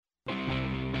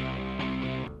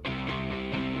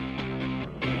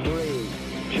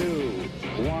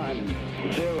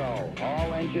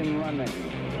Ignition running.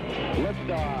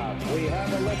 Liftoff. We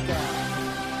have a liftoff.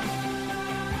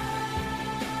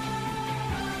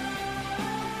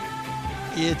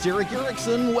 It's Eric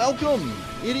Erickson. Welcome.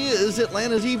 It is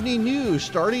Atlanta's Evening News,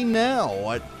 starting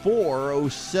now at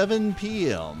 4:07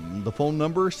 p.m. The phone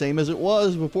number, same as it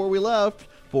was before we left,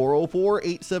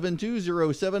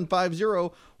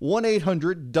 404-872-0750,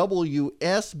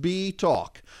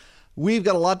 1-800-WSB-TALK. We've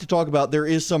got a lot to talk about. There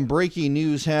is some breaking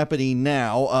news happening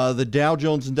now. The Dow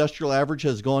Jones Industrial Average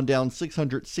has gone down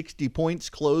 660 points,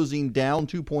 closing down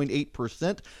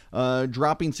 2.8%,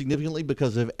 dropping significantly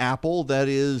because of Apple. That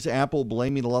is, Apple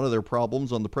blaming a lot of their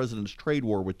problems on the president's trade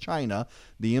war with China,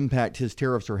 the impact his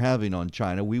tariffs are having on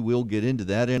China. We will get into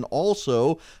that. And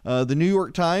also, the New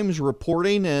York Times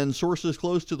reporting and sources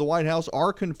close to the White House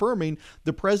are confirming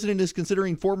the president is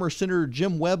considering former Senator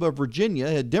Jim Webb of Virginia,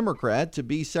 a Democrat, to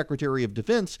be Secretary of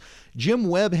Defense. Jim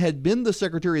Webb had been the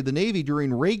Secretary of the Navy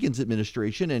during Reagan's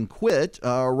administration and quit.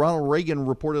 Ronald Reagan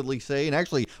reportedly say, and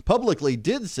actually publicly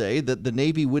did say, that the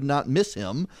Navy would not miss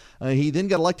him. He then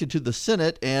got elected to the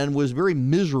Senate and was very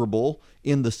miserable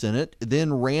in the Senate,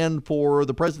 then ran for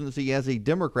the presidency as a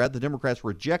Democrat. The Democrats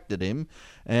rejected him,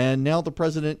 and now the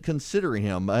president considering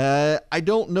him. I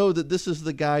don't know that this is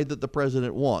the guy that the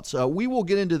president wants. We will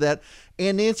get into that,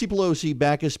 and Nancy Pelosi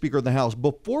back as Speaker of the House.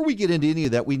 Before we get into any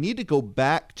of that, we need to go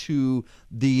back to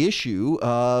the issue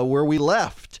where we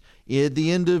left at the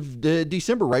end of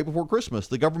December, right before Christmas,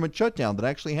 the government shutdown that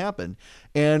actually happened,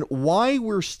 and why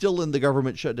we're still in the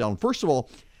government shutdown. First of all,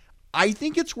 I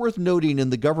think it's worth noting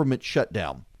in the government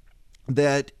shutdown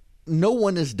that no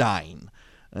one is dying.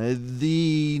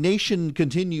 The nation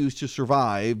continues to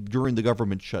survive during the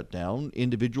government shutdown.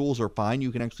 Individuals are fine. You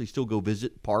can actually still go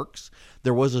visit parks.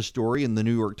 There was a story in the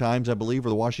New York Times, I believe, or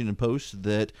the Washington Post,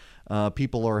 that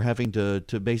people are having to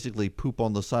basically poop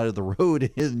on the side of the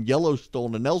road in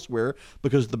Yellowstone and elsewhere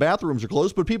because the bathrooms are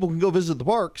closed, but people can go visit the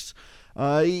parks.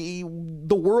 The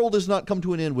world has not come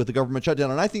to an end with the government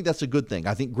shutdown, and I think that's a good thing.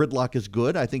 I think gridlock is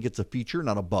good. I think it's a feature,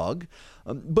 not a bug.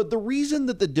 But the reason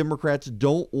that the Democrats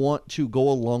don't want to go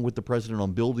along with the president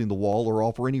on building the wall or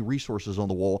offer any resources on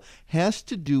the wall has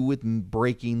to do with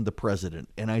breaking the president.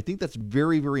 And I think that's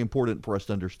very, very important for us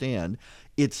to understand.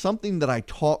 It's something that I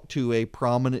talked to a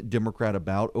prominent Democrat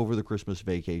about over the Christmas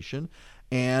vacation.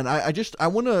 And I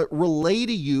want to relay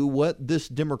to you what this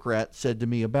Democrat said to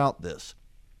me about this.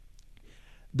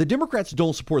 The Democrats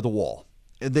don't support the wall.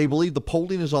 They believe the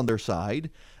polling is on their side.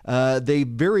 They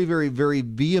very, very, very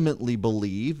vehemently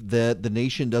believe that the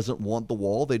nation doesn't want the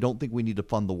wall. They don't think we need to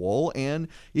fund the wall. And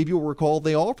if you'll recall,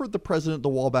 they offered the president the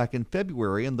wall back in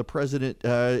February, and the president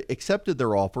accepted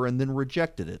their offer and then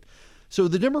rejected it. So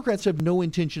the Democrats have no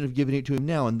intention of giving it to him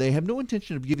now, and they have no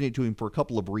intention of giving it to him for a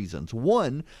couple of reasons.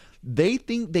 One, they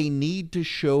think they need to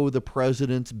show the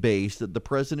president's base that the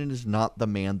president is not the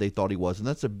man they thought he was. And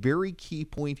that's a very key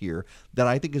point here that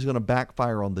I think is going to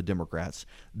backfire on the Democrats.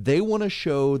 They want to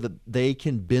show that they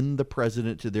can bend the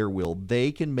president to their will.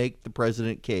 They can make the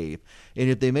president cave.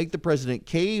 And if they make the president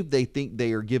cave, they think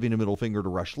they are giving a middle finger to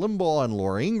Rush Limbaugh and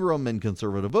Laura Ingraham and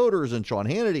conservative voters and Sean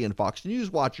Hannity and Fox News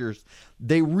watchers.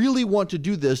 They really want to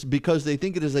do this because they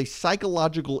think it is a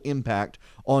psychological impact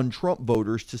on Trump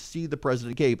voters to see the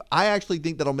president cave. I actually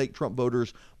think that'll make Trump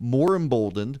voters more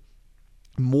emboldened,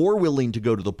 more willing to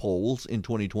go to the polls in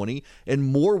 2020, and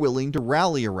more willing to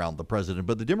rally around the president.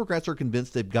 But the Democrats are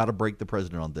convinced they've got to break the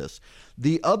president on this.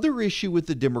 The other issue with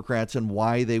the Democrats and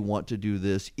why they want to do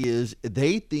this is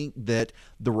they think that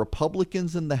the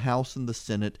Republicans in the House and the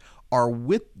Senate are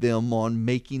with them on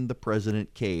making the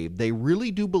president cave. They really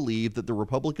do believe that the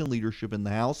Republican leadership in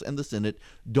the House and the Senate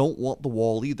don't want the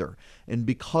wall either. And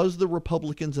because the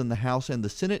Republicans in the House and the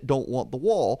Senate don't want the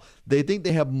wall, they think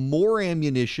they have more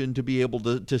ammunition to be able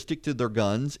to stick to their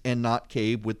guns and not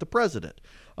cave with the president.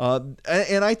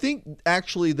 And I think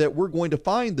actually that we're going to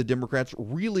find the Democrats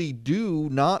really do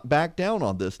not back down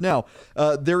on this. Now,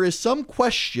 there is some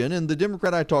question, and the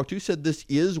Democrat I talked to said this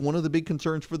is one of the big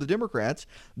concerns for the Democrats.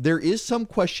 There is some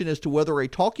question as to whether a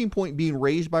talking point being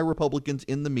raised by Republicans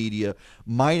in the media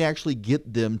might actually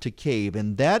get them to cave,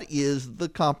 and that is the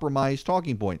compromise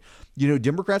talking point. You know,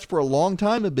 Democrats for a long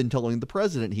time have been telling the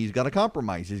president he's got to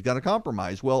compromise. He's got to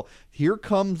compromise. Well, here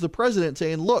comes the president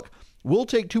saying, look, we'll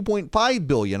take $2.5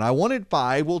 billion. I wanted $5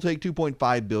 billion. We'll take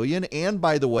 $2.5 billion. And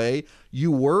by the way,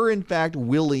 you were in fact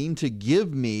willing to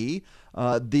give me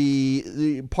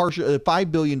the partial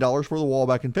 $5 billion for the wall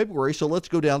back in February. So let's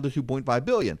go down to $2.5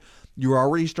 billion. You're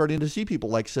already starting to see people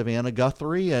like Savannah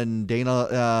Guthrie and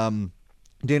Dana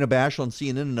Bash on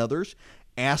CNN and others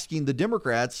asking the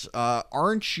Democrats,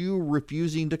 aren't you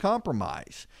refusing to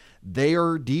compromise? They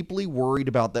are deeply worried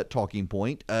about that talking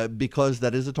point because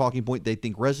that is a talking point they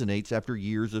think resonates after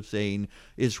years of saying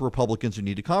it's Republicans who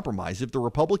need to compromise. If the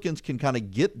Republicans can kind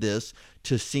of get this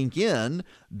to sink in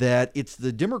that it's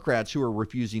the Democrats who are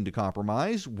refusing to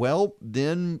compromise, well,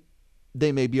 then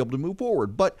they may be able to move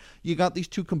forward. But you got these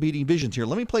two competing visions here.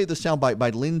 Let me play the soundbite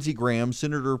by Lindsey Graham,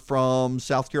 senator from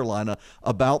South Carolina,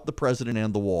 about the president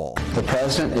and the wall. The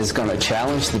president is going to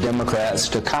challenge the Democrats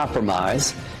to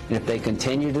compromise, and if they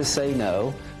continue to say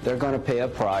no, they're going to pay a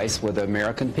price with the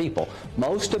American people.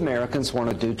 Most Americans want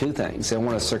to do two things. They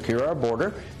want to secure our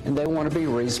border, and they want to be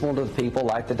reasonable to the people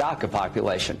like the DACA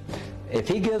population. If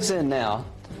he gives in now,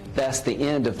 that's the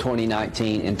end of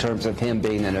 2019 in terms of him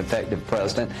being an effective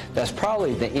president. That's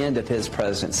probably the end of his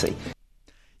presidency.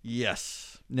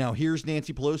 Yes. Now, here's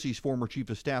Nancy Pelosi's former chief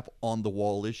of staff on the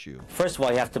wall issue. First of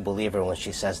all, you have to believe her when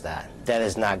she says that. That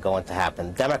is not going to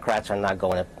happen. Democrats are not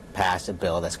going to pass a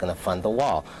bill that's going to fund the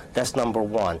wall. That's number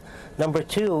one. Number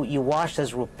two, you watched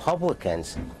as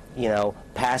Republicans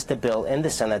passed a bill in the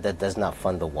Senate that does not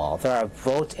fund the wall. There are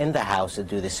votes in the House that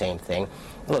do the same thing.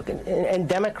 Look, and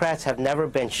Democrats have never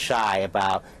been shy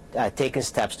about taking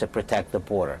steps to protect the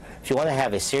border. If you want to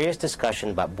have a serious discussion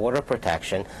about border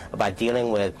protection, about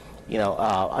dealing with,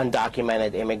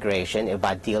 undocumented immigration,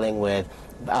 about dealing with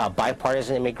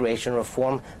bipartisan immigration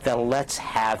reform, then let's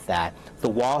have that. The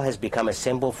wall has become a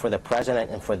symbol for the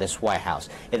president and for this White House.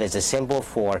 It is a symbol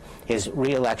for his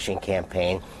re-election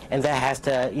campaign, and that has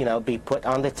to, be put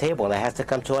on the table, and that has to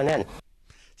come to an end.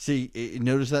 See,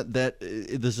 notice that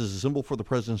this is a symbol for the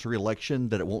president's reelection,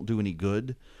 that it won't do any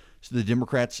good. So the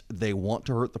Democrats, they want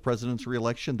to hurt the president's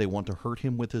reelection. They want to hurt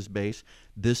him with his base.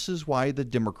 This is why the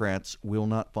Democrats will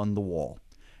not fund the wall.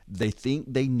 They think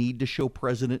they need to show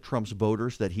President Trump's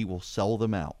voters that he will sell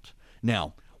them out.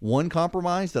 Now, one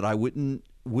compromise that I wouldn't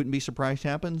be surprised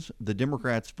happens, the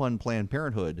Democrats fund Planned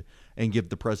Parenthood and give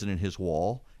the president his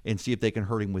wall and see if they can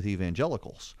hurt him with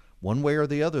evangelicals. One way or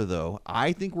the other, though,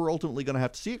 I think we're ultimately going to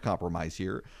have to see a compromise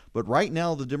here. But right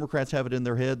now, the Democrats have it in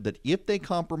their head that if they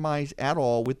compromise at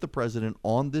all with the president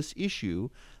on this issue,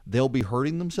 they'll be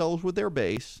hurting themselves with their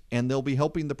base, and they'll be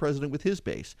helping the president with his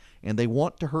base. And they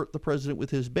want to hurt the president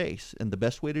with his base. And the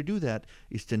best way to do that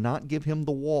is to not give him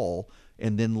the wall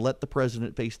and then let the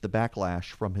president face the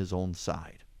backlash from his own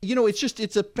side.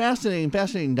 It's a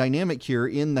fascinating dynamic here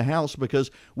in the House because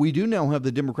we do now have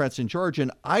the Democrats in charge, and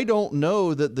I don't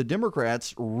know that the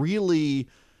Democrats really,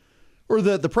 or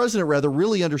the president rather,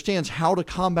 really understands how to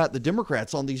combat the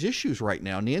Democrats on these issues right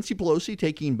now. Nancy Pelosi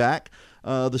taking back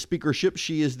the speakership.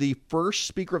 She is the first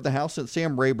Speaker of the House since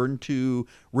Sam Rayburn to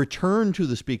return to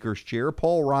the Speaker's chair.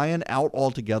 Paul Ryan out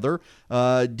altogether.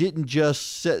 Didn't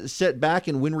just sit back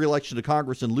and win re-election to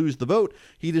Congress and lose the vote.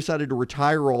 He decided to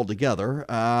retire altogether.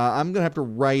 I'm going to have to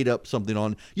write up something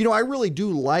on, I really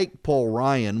do like Paul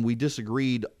Ryan. We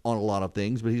disagreed on a lot of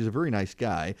things, but he's a very nice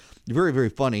guy. Very, very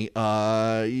funny.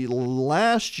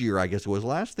 Last year, I guess it was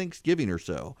last Thanksgiving or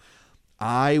so,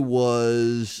 I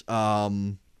was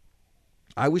home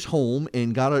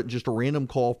and got just a random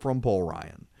call from Paul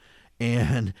Ryan,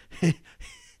 and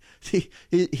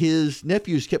his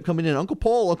nephews kept coming in. Uncle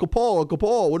Paul,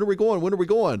 when are we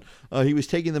going? He was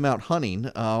taking them out hunting.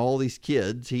 All these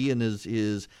kids, he and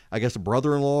his I guess a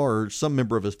brother-in-law or some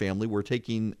member of his family were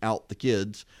taking out the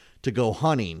kids to go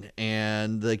hunting,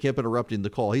 and they kept interrupting the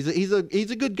call. He's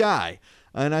a good guy.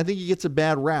 And I think he gets a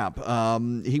bad rap.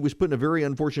 He was put in a very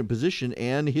unfortunate position,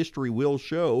 and history will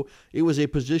show it was a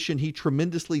position he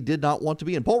tremendously did not want to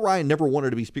be in. Paul Ryan never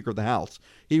wanted to be Speaker of the House.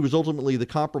 He was ultimately the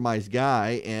compromise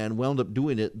guy and wound up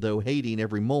doing it, though hating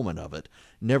every moment of it.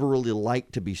 Never really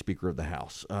liked to be Speaker of the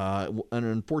House. An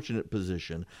unfortunate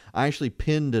position. I actually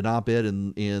pinned an op-ed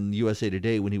in USA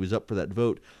Today when he was up for that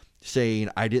vote, saying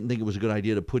I didn't think it was a good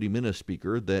idea to put him in as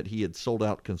Speaker, that he had sold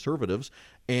out conservatives.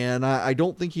 And I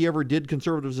don't think he ever did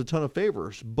conservatives a ton of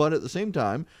favors. But at the same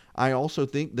time, I also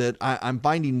think that I'm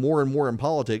finding more and more in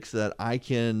politics that I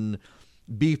can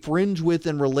be friends with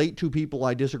and relate to people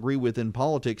I disagree with in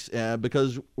politics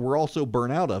because we're also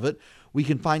burnt out of it. We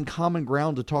can find common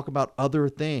ground to talk about other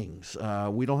things.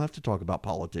 We don't have to talk about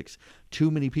politics. Too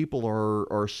many people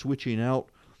are switching out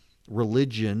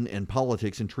religion and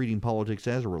politics and treating politics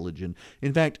as a religion.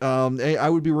 In fact, I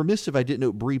would be remiss if I didn't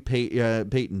know Bree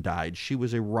Payton died. She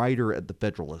was a writer at The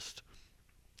Federalist.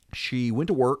 She went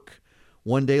to work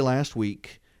one day last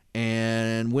week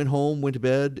and went home, went to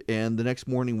bed, and the next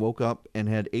morning woke up and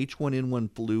had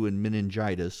H1N1 flu and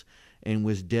meningitis and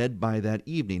was dead by that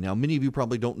evening. Now, many of you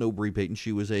probably don't know Bree Payton.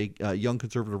 She was a young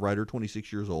conservative writer,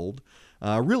 26 years old.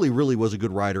 Really was a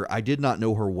good writer. I did not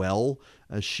know her well.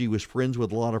 She was friends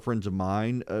with a lot of friends of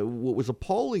mine. What was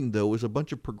appalling, though, was a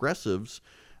bunch of progressives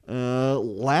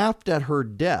laughed at her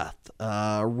death,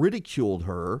 ridiculed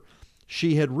her.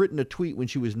 She had written a tweet when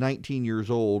she was 19 years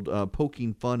old,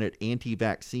 poking fun at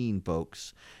anti-vaccine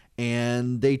folks.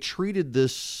 And they treated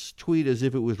this tweet as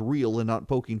if it was real and not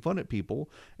poking fun at people,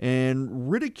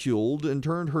 and ridiculed and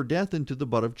turned her death into the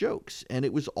butt of jokes. And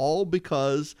it was all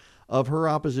because of her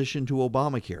opposition to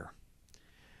Obamacare.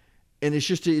 And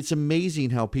it's amazing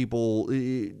how people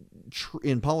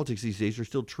in politics these days are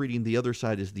still treating the other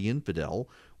side as the infidel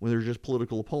when they're just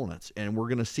political opponents. And we're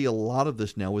going to see a lot of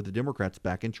this now with the Democrats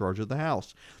back in charge of the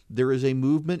House. There is a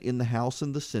movement in the House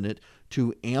and the Senate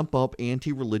to amp up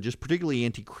anti-religious, particularly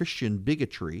anti-Christian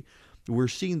bigotry. We're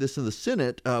seeing this in the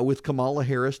Senate with Kamala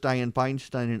Harris, Dianne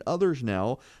Feinstein, and others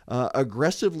now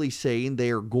aggressively saying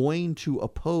they are going to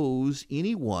oppose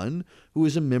anyone who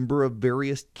is a member of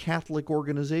various Catholic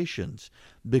organizations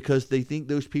because they think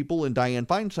those people, in Dianne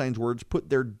Feinstein's words, put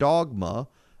their dogma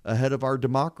ahead of our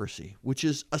democracy, which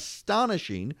is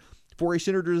astonishing for a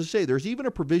senator to say. There's even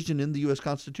a provision in the U.S.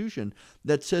 Constitution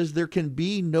that says there can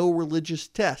be no religious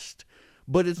test,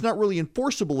 but it's not really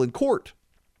enforceable in court.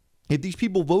 If these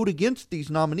people vote against these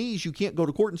nominees, you can't go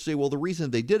to court and say, well, the reason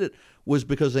they did it was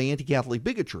because of anti-Catholic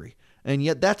bigotry. And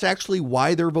yet that's actually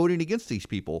why they're voting against these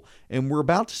people. And we're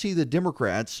about to see the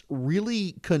Democrats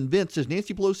really convinced, as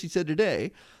Nancy Pelosi said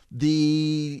today,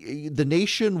 the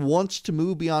nation wants to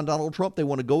move beyond Donald Trump. They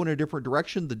want to go in a different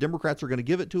direction. The Democrats are going to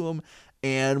give it to them.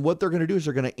 And what they're going to do is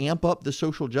they're going to amp up the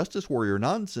social justice warrior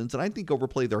nonsense and I think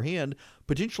overplay their hand,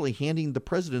 potentially handing the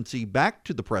presidency back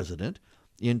to the president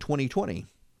in 2020.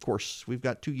 Of course, we've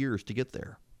got 2 years to get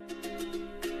there.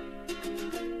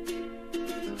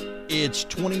 It's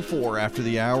 24 after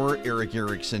the hour. Eric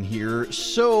Erickson here.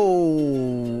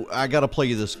 So I got to play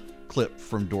you this clip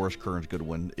from Doris Kearns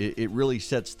Goodwin. It really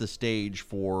sets the stage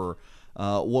for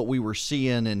what we were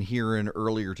seeing and hearing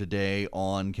earlier today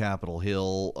on Capitol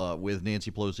Hill with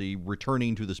Nancy Pelosi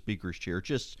returning to the speaker's chair.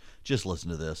 Just listen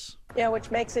to this. Yeah,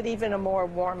 which makes it even a more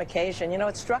warm occasion. You know,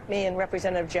 it struck me in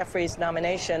Representative Jeffries'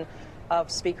 nomination of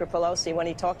Speaker Pelosi when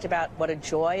he talked about what a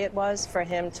joy it was for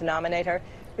him to nominate her.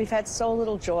 We've had so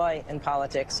little joy in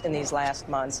politics in these last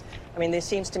months. I mean, there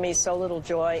seems to me so little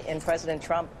joy in President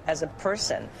Trump as a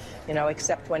person, you know,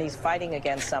 except when he's fighting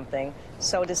against something.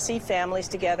 So to see families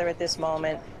together at this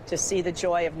moment, to see the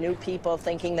joy of new people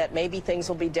thinking that maybe things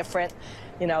will be different,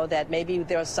 you know, that maybe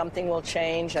there's something will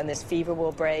change and this fever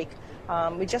will break.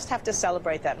 We just have to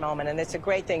celebrate that moment, and it's a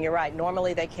great thing. You're right.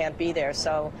 Normally they can't be there,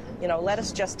 so let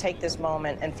us just take this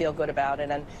moment and feel good about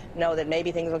it, and know that maybe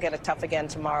things will get tough again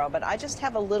tomorrow. But I just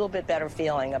have a little bit better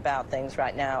feeling about things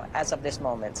right now as of this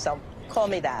moment. So call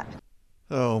me that.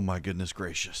 Oh my goodness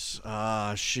gracious!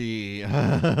 She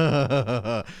has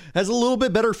a little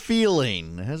bit better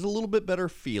feeling.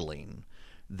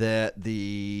 That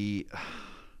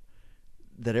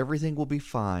that everything will be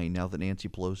fine now that Nancy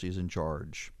Pelosi is in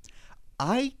charge.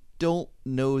 I don't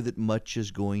know that much is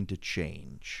going to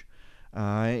change.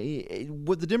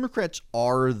 What the Democrats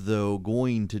are, though,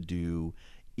 going to do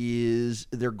is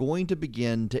they're going to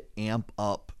begin to amp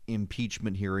up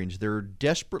impeachment hearings. They're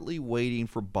desperately waiting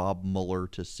for Bob Mueller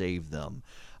to save them.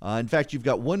 In fact, you've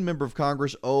got one member of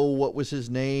Congress. Oh, what was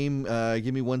his name?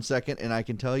 Give me 1 second, and I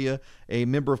can tell you a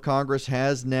member of Congress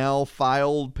has now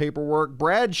filed paperwork.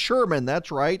 Brad Sherman, that's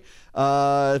right,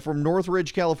 from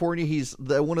Northridge, California. He's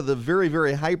one of the very,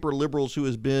 very hyper liberals who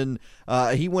has been,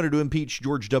 he wanted to impeach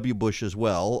George W. Bush as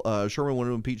well. Sherman wanted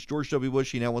to impeach George W.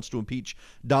 Bush. He now wants to impeach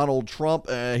Donald Trump.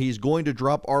 He's going to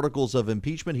drop articles of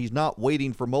impeachment. He's not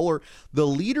waiting for Mueller. The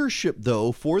leadership,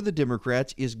 though, for the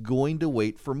Democrats is going to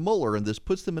wait for Mueller, and this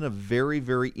puts them in a very,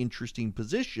 very interesting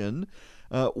position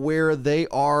where they're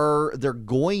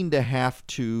going to have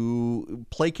to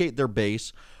placate their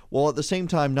base while at the same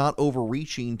time not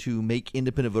overreaching to make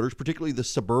independent voters, particularly the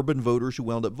suburban voters who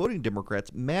wound up voting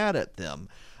Democrats, mad at them.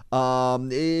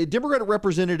 Democratic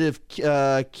Representative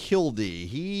Kildee,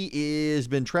 he has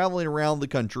been traveling around the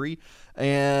country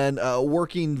and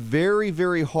working very,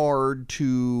 very hard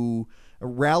to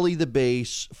rally the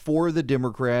base for the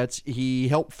Democrats. He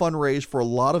helped fundraise for a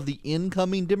lot of the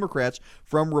incoming Democrats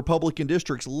from Republican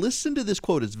districts. Listen to this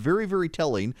quote. It's very, very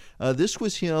telling. This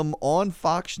was him on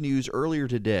Fox News earlier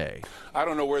today. I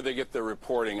don't know where they get their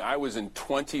reporting. I was in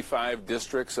 25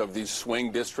 districts of these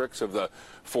swing districts of the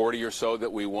 40 or so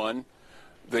that we won.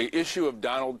 The issue of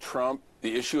Donald Trump,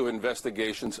 the issue of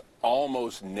investigations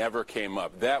almost never came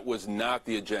up. That was not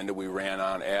the agenda we ran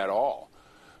on at all.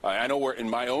 I know where in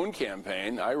my own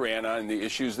campaign, I ran on the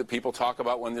issues that people talk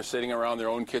about when they're sitting around their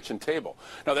own kitchen table.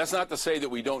 Now, that's not to say that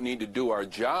we don't need to do our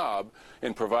job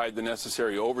and provide the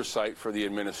necessary oversight for the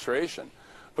administration.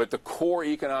 But the core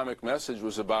economic message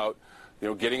was about,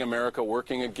 getting America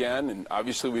working again. And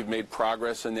obviously, we've made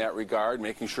progress in that regard,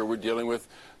 making sure we're dealing with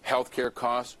health care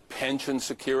costs, pension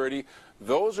security.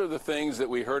 Those are the things that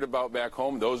we heard about back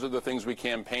home. Those are the things we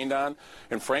campaigned on.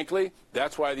 And frankly,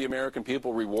 that's why the American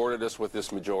people rewarded us with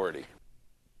this majority.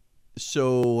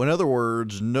 So, in other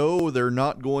words, no, they're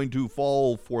not going to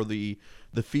fall for the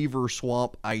fever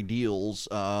swamp ideals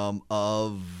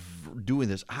of doing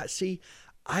this.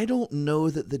 I don't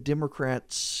know that the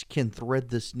Democrats can thread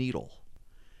this needle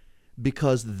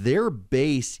because their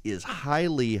base is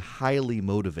highly, highly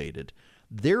motivated.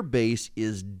 Their base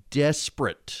is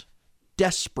desperate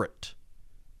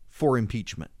for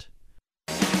impeachment.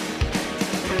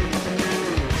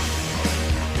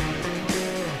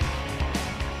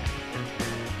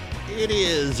 It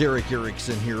is Eric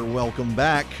Erickson here. Welcome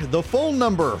back. The phone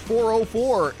number,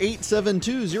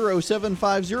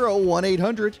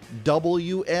 404-872-0750,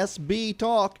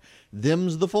 1-800-WSB-TALK.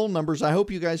 Them's the phone numbers. I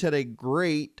hope you guys had a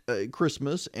great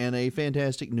Christmas and a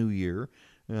fantastic New Year.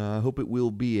 I hope it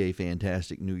will be a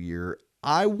fantastic New Year.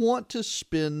 I want to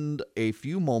spend a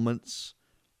few moments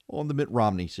on the Mitt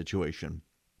Romney situation.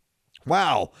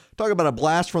 Wow. Talk about a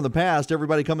blast from the past.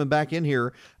 Everybody coming back in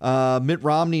here. Mitt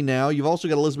Romney now. You've also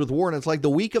got Elizabeth Warren. It's like the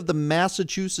week of the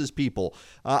Massachusetts people.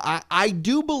 I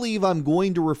do believe I'm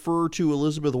going to refer to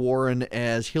Elizabeth Warren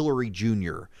as Hillary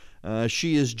Jr.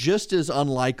 She is just as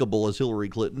unlikable as Hillary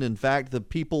Clinton. In fact, the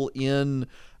people in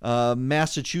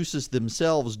Massachusetts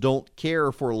themselves don't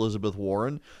care for Elizabeth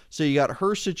Warren. So you got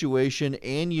her situation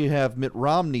and you have Mitt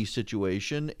Romney's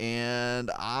situation.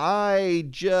 And I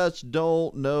just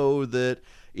don't know that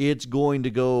it's going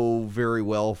to go very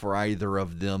well for either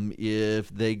of them if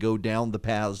they go down the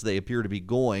paths they appear to be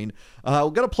going. We're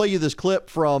going to play you this clip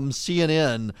from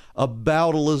CNN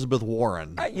about Elizabeth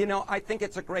Warren. I think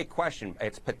it's a great question.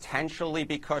 It's potentially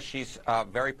because she's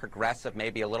very progressive,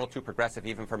 maybe a little too progressive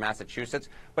even for Massachusetts.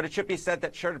 But it should be said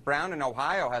that Sherrod Brown in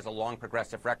Ohio has a long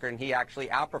progressive record, and he actually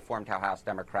outperformed how House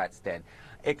Democrats did.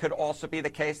 It could also be the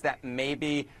case that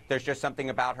maybe there's just something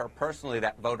about her personally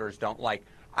that voters don't like.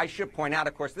 I should point out,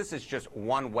 of course, this is just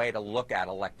one way to look at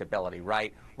electability,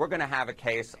 right? We're going to have a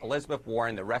case. Elizabeth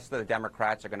Warren, the rest of the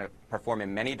Democrats are going to perform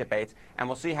in many debates, and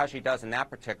we'll see how she does in that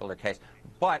particular case.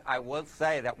 But I will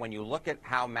say that when you look at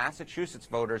how Massachusetts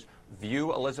voters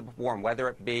view Elizabeth Warren, whether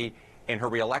it be in her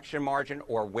reelection margin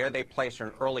or where they place her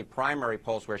in early primary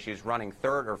polls where she's running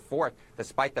third or fourth,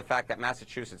 despite the fact that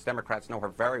Massachusetts Democrats know her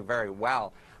very, very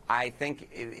well, I think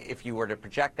if you were to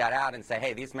project that out and say,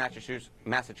 hey, these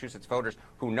Massachusetts voters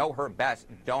who know her best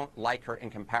don't like her in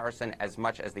comparison as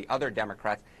much as the other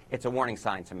Democrats, it's a warning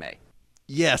sign to me.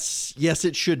 Yes,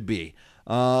 it should be.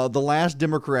 The last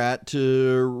Democrat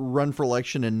to run for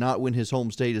election and not win his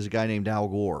home state is a guy named Al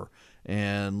Gore.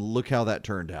 And look how that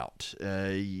turned out.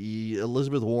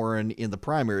 Elizabeth Warren in the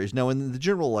primaries. Now, in the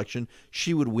general election,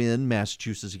 she would win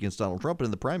Massachusetts against Donald Trump. But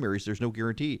in the primaries, there's no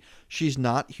guarantee. She's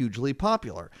not hugely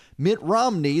popular. Mitt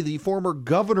Romney, the former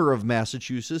governor of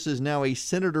Massachusetts, is now a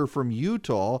senator from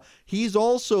Utah. He's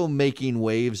also making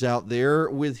waves out there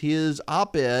with his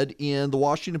op-ed in the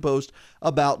Washington Post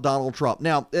about Donald Trump.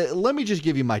 Now, let me just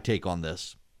give you my take on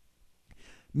this.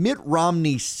 Mitt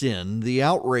Romney's sin, the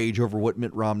outrage over what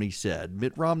Mitt Romney said,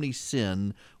 Mitt Romney's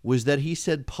sin was that he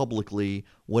said publicly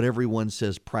what everyone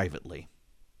says privately.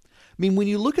 I mean, when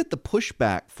you look at the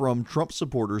pushback from Trump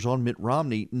supporters on Mitt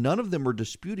Romney, none of them are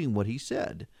disputing what he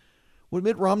said. What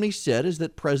Mitt Romney said is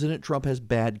that President Trump has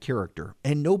bad character,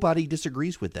 and nobody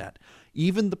disagrees with that.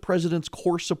 Even the president's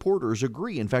core supporters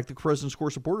agree. In fact, the president's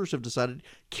core supporters have decided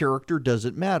character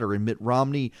doesn't matter. And Mitt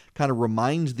Romney kind of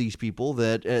reminds these people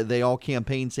that they all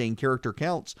campaign saying character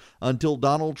counts until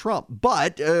Donald Trump.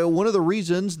 But one of the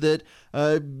reasons that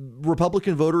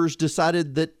Republican voters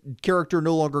decided that character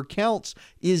no longer counts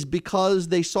is because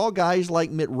they saw guys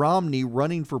like Mitt Romney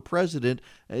running for president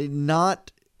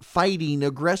not fighting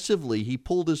aggressively. He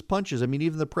pulled his punches. I mean,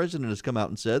 even the president has come out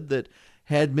and said that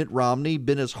had Mitt Romney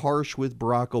been as harsh with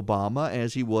Barack Obama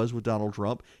as he was with Donald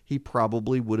Trump, he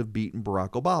probably would have beaten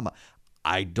Barack Obama.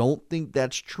 I don't think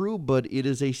that's true, but it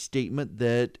is a statement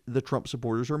that the Trump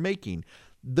supporters are making.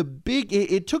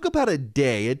 It took about a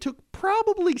day. It took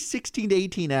probably 16 to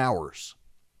 18 hours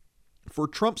for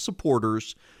Trump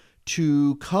supporters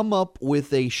to come up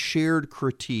with a shared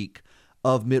critique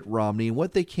of Mitt Romney. And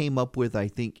what they came up with, I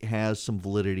think, has some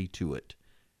validity to it.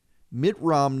 Mitt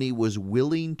Romney was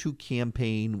willing to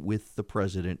campaign with the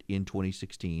president in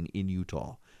 2016 in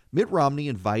Utah. Mitt Romney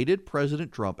invited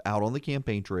President Trump out on the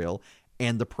campaign trail,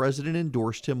 and the president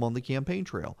endorsed him on the campaign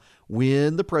trail.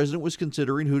 When the president was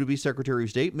considering who to be Secretary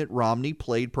of State, Mitt Romney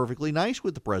played perfectly nice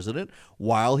with the president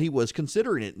while he was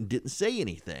considering it and didn't say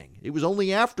anything. It was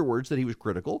only afterwards that he was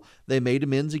critical. They made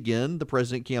amends again. The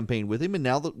president campaigned with him, and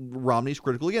now Romney's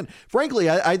critical again. Frankly,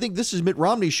 I think this is Mitt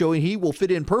Romney showing he will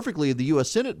fit in perfectly in the U.S.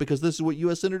 Senate, because this is what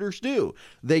U.S. senators do.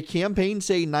 They campaign,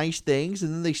 say nice things,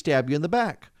 and then they stab you in the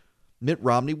back. Mitt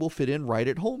Romney will fit in right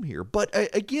at home here. But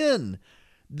again,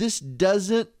 this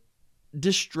doesn't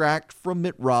distract from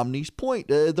Mitt Romney's point.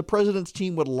 The president's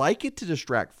team would like it to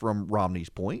distract from Romney's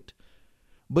point.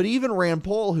 But even Rand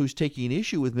Paul, who's taking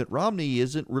issue with Mitt Romney,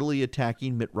 isn't really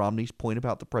attacking Mitt Romney's point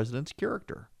about the president's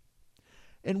character.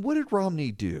 And what did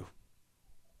Romney do?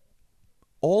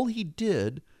 All he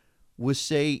did was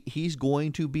say he's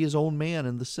going to be his own man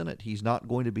in the Senate. He's not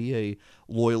going to be a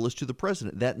loyalist to the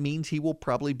president. That means he will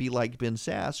probably be like Ben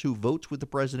Sasse, who votes with the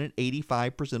president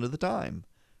 85% of the time.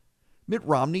 Mitt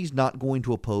Romney's not going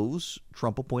to oppose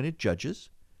Trump-appointed judges.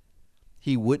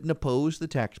 He wouldn't oppose the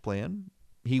tax plan.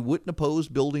 He wouldn't oppose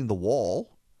building the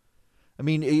wall. I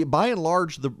mean, by and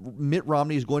large, Mitt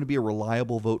Romney is going to be a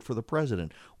reliable vote for the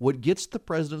president. What gets the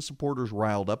president's supporters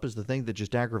riled up is the thing that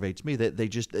just aggravates me, that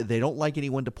they don't like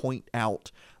anyone to point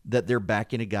out that they're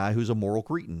backing a guy who's a moral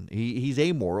cretin. He's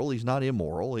amoral. He's not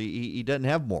immoral. He doesn't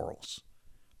have morals.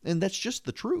 And that's just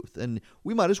the truth. And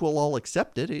we might as well all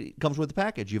accept it. It comes with the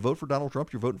package. You vote for Donald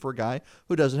Trump, you're voting for a guy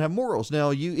who doesn't have morals.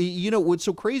 Now, you know what's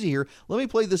so crazy here? Let me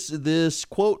play this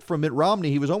quote from Mitt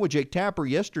Romney. He was on with Jake Tapper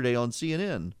yesterday on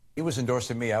CNN. He was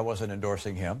endorsing me. I wasn't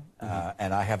endorsing him.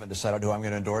 And I haven't decided who I'm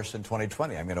going to endorse in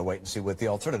 2020. I'm going to wait and see what the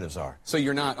alternatives are. So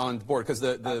you're not on board? Because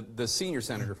the senior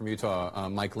senator from Utah,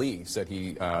 Mike Lee, said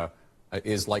he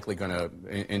is likely going to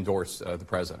endorse the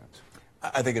president.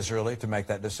 I think it's early to make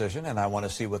that decision, and I want to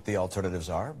see what the alternatives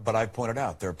are. But I've pointed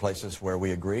out there are places where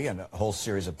we agree and a whole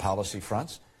series of policy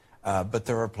fronts. But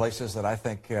there are places that I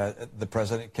think the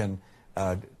president can,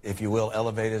 if you will,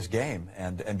 elevate his game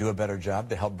and do a better job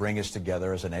to help bring us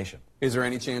together as a nation. Is there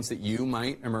any chance that you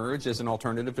might emerge as an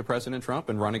alternative to President Trump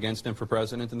and run against him for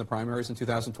president in the primaries in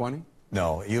 2020?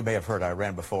 No. You may have heard I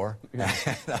ran before. Yeah.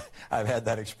 I've had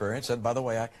that experience. And by the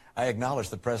way, I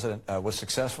acknowledge the president was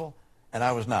successful, and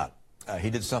I was not. He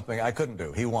did something I couldn't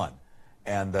do. He won.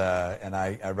 And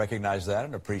I recognize that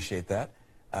and appreciate that.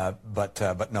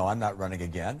 But no, I'm not running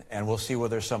again. And we'll see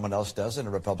whether someone else does in a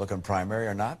Republican primary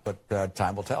or not. But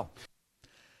time will tell.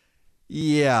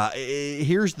 Yeah,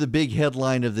 here's the big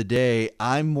headline of the day.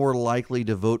 I'm more likely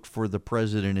to vote for the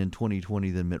president in 2020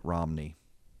 than Mitt Romney.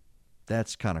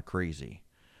 That's kind of crazy.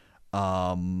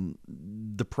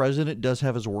 The president does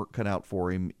have his work cut out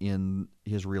for him in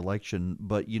his reelection.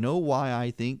 But you know why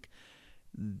I think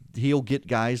he'll get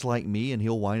guys like me and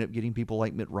he'll wind up getting people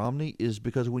like Mitt Romney is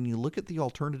because when you look at the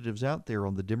alternatives out there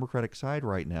on the Democratic side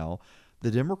right now,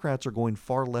 the Democrats are going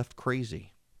far left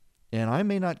crazy. And I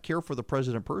may not care for the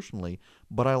president personally,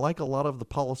 but I like a lot of the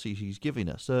policies he's giving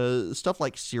us. Stuff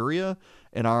like Syria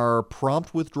and our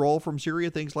prompt withdrawal from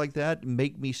Syria, things like that,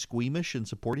 make me squeamish in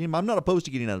supporting him. I'm not opposed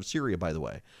to getting out of Syria, by the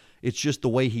way. It's just the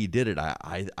way he did it.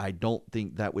 I don't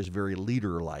think that was very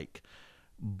leader-like.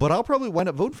 But I'll probably wind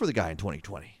up voting for the guy in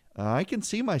 2020. I can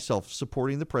see myself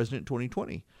supporting the president in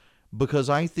 2020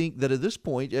 because I think that at this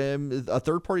point, a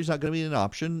third party is not going to be an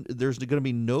option. There's going to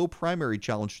be no primary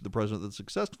challenge to the president that's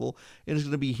successful, and it's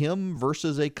going to be him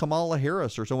versus a Kamala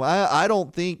Harris or someone. I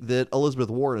don't think that Elizabeth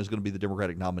Warren is going to be the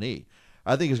Democratic nominee.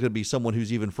 I think it's going to be someone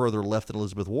who's even further left than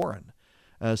Elizabeth Warren,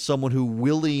 someone who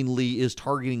willingly is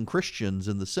targeting Christians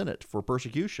in the Senate for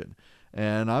persecution.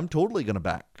 And I'm totally going to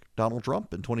back Donald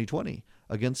Trump in 2020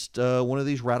 against one of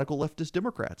these radical leftist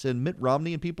Democrats, and Mitt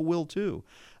Romney and people will too.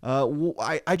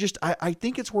 I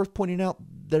think it's worth pointing out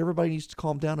that everybody needs to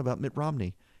calm down about Mitt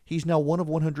Romney. He's now one of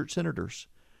 100 senators.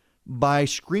 By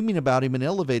screaming about him and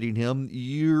elevating him,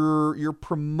 you're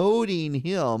promoting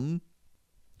him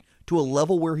to a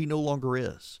level where he no longer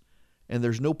is, and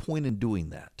there's no point in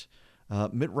doing that.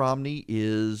 Mitt Romney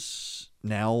is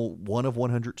now one of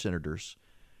 100 senators.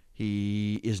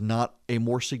 He is not a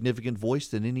more significant voice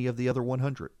than any of the other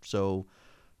 100. So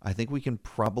I think we can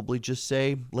probably just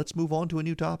say, let's move on to a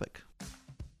new topic.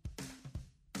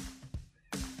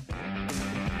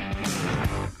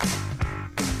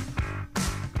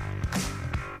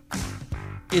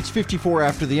 It's 54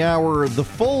 after the hour. The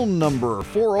phone number,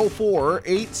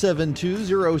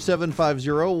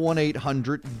 404-872-0750,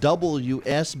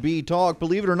 1-800-WSB-TALK.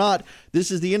 Believe it or not, this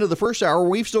is the end of the first hour.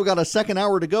 We've still got a second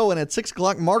hour to go, and at 6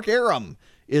 o'clock, Mark Arum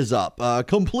is up.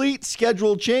 Complete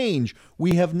schedule change.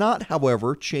 We have not,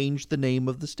 however, changed the name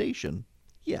of the station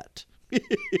yet.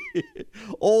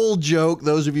 Old joke.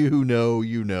 Those of you who know,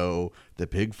 you know. The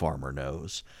pig farmer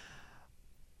knows.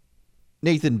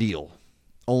 Nathan Deal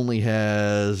only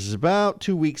has about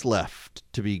 2 weeks left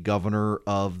to be governor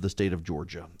of the state of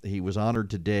Georgia. He was honored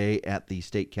today at the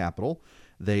state capitol.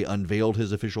 They unveiled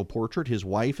his official portrait. His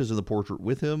wife is in the portrait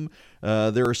with him.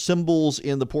 There are symbols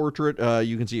in the portrait.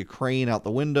 You can see a crane out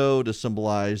the window to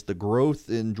symbolize the growth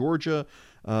in Georgia.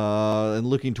 And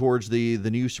looking towards the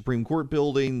new Supreme Court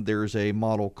building, there's a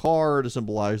model car to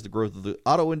symbolize the growth of the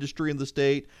auto industry in the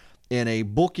state, and a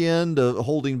bookend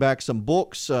holding back some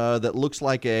books that looks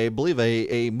like, I believe,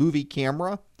 a movie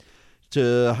camera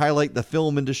to highlight the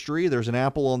film industry. There's an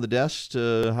apple on the desk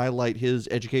to highlight his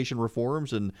education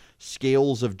reforms, and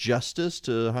scales of justice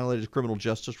to highlight his criminal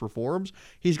justice reforms.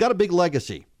 He's got a big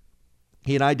legacy.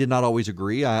 He and I did not always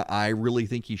agree. I really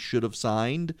think he should have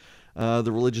signed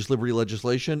the religious liberty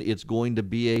legislation. It's going to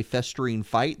be a festering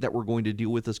fight that we're going to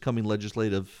deal with this coming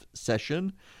legislative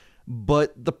session.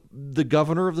 But the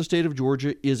governor of the state of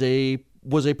Georgia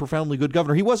was a profoundly good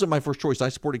governor. He wasn't my first choice. I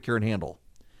supported Karen Handel.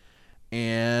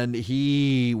 And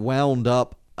he wound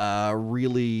up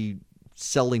really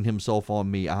selling himself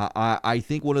on me. I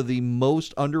think one of the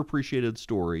most underappreciated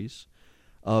stories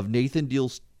of Nathan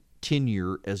Deal's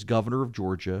tenure as governor of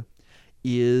Georgia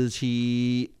is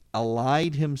he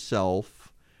allied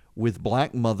himself with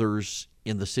black mothers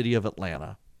in the city of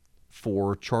Atlanta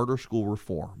for charter school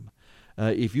reform.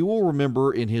 If you will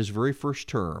remember, in his very first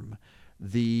term,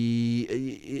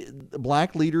 the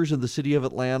black leaders in the city of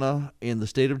Atlanta, in the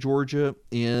state of Georgia,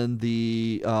 in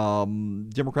the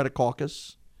Democratic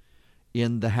caucus,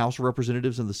 in the House of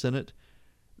Representatives and the Senate,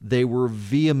 they were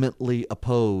vehemently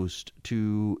opposed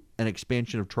to an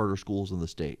expansion of charter schools in the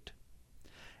state.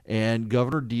 And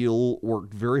Governor Deal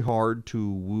worked very hard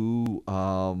to woo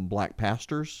black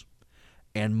pastors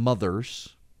and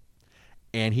mothers,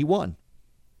 and he won.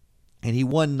 And he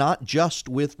won not just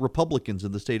with Republicans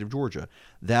in the state of Georgia.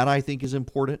 That, I think, is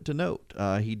important to note.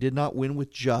 He did not win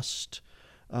with just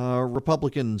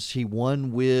Republicans. He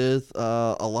won with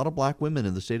a lot of black women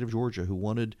in the state of Georgia who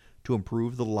wanted to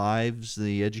improve the lives,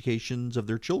 the educations of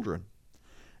their children.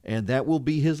 And that will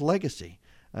be his legacy.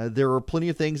 There are plenty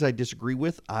of things I disagree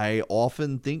with. I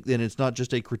often think that it's not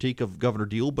just a critique of Governor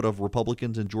Deal, but of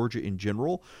Republicans in Georgia in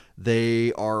general.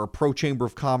 They are pro-Chamber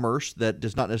of Commerce that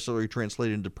does not necessarily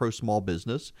translate into pro-small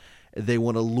business. They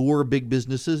want to lure big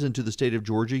businesses into the state of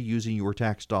Georgia using your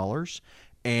tax dollars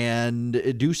and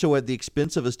do so at the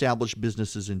expense of established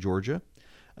businesses in Georgia.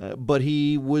 But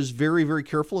he was very, very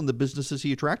careful in the businesses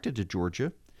he attracted to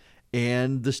Georgia.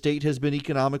 And the state has been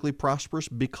economically prosperous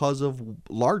because of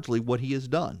largely what he has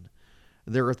done.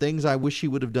 There are things I wish he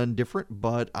would have done different,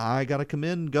 but I got to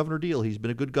commend Governor Deal. He's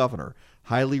been a good governor,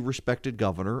 highly respected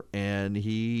governor, and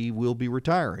he will be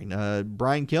retiring.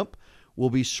 Brian Kemp will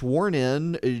be sworn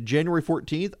in January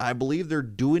 14th. I believe they're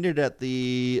doing it at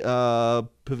the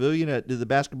pavilion at the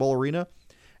basketball arena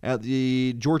at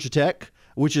the Georgia Tech,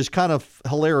 which is kind of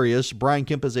hilarious. Brian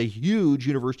Kemp is a huge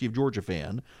University of Georgia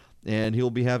fan, and he'll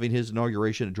be having his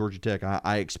inauguration at Georgia Tech.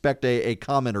 I expect a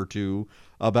comment or two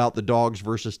about the Dogs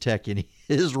versus Tech in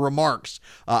his remarks.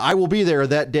 I will be there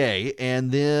that day,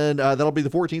 and then that'll be the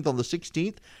 14th. On the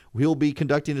 16th, he'll be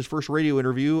conducting his first radio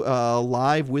interview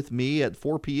live with me at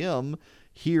 4 p.m.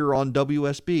 here on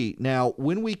WSB. Now,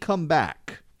 when we come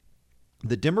back,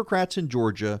 the Democrats in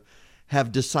Georgia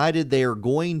have decided they are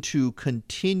going to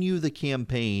continue the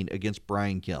campaign against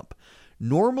Brian Kemp.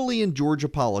 Normally in Georgia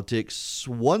politics,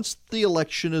 once the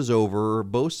election is over,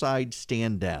 both sides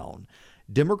stand down.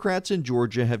 Democrats in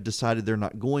Georgia have decided they're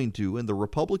not going to, and the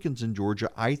Republicans in Georgia,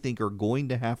 I think, are going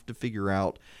to have to figure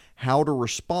out how to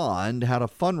respond, how to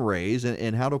fundraise,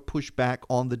 and how to push back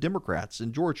on the Democrats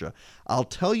in Georgia. I'll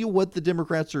tell you what the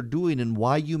Democrats are doing and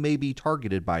why you may be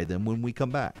targeted by them when we come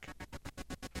back.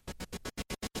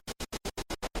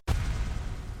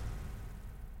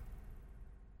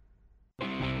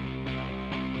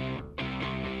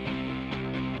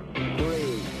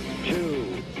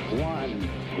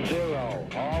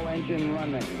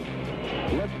 Running.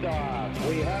 Liftoff.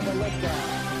 We have a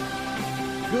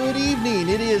liftoff. Good evening.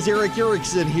 It is Eric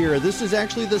Erickson here. This is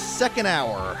actually the second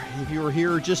hour. If you were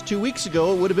here just 2 weeks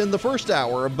ago, it would have been the first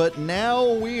hour, but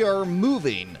now we are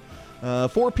moving.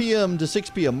 4 p.m. to 6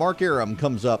 p.m. Mark Aram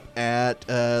comes up at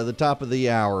the top of the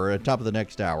hour, top of the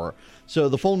next hour. So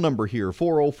the phone number here,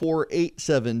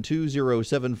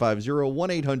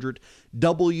 404-872-0750,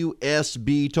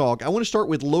 1-800-WSB-TALK. I want to start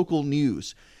with local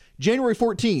news. January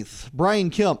 14th,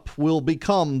 Brian Kemp will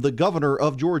become the governor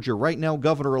of Georgia, right now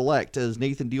governor-elect, as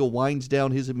Nathan Deal winds down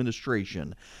his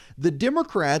administration. The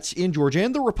Democrats in Georgia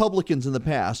and the Republicans in the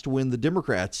past, when the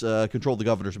Democrats controlled the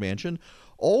governor's mansion,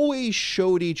 always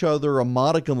showed each other a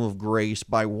modicum of grace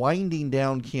by winding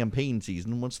down campaign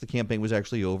season once the campaign was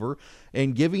actually over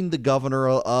and giving the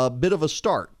governor a bit of a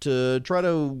start to try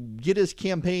to get his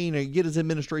campaign and get his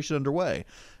administration underway.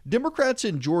 Democrats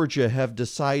in Georgia have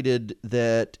decided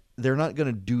that they're not going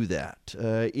to do that.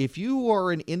 If you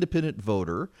are an independent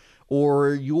voter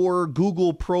or your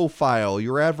Google profile,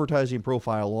 your advertising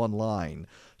profile online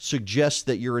suggests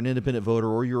that you're an independent voter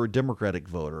or you're a Democratic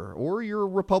voter or you're a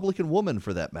Republican woman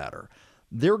for that matter,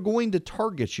 they're going to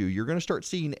target you. You're going to start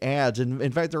seeing ads. And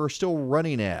in fact, there are still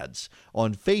running ads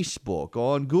on Facebook,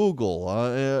 on Google,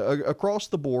 across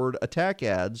the board, attack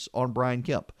ads on Brian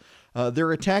Kemp.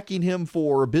 They're attacking him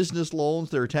for business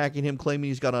loans. They're attacking him, claiming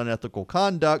he's got unethical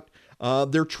conduct.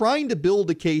 They're trying to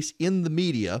build a case in the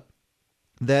media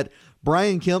that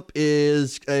Brian Kemp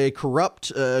is a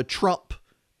corrupt Trump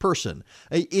person.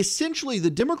 Essentially, the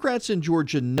Democrats in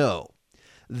Georgia know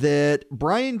that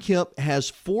Brian Kemp has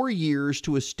 4 years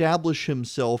to establish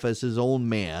himself as his own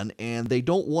man, and they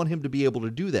don't want him to be able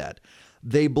to do that.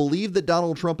 They believe that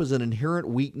Donald Trump is an inherent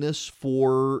weakness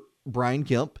for Brian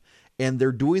Kemp, and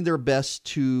they're doing their best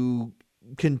to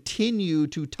continue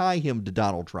to tie him to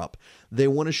Donald Trump. They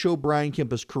want to show Brian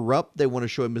Kemp as corrupt. They want to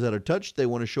show him as out of touch. They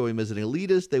want to show him as an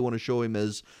elitist. They want to show him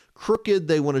as crooked.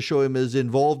 They want to show him as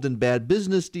involved in bad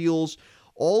business deals.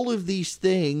 All of these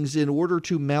things in order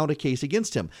to mount a case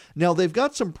against him. Now, they've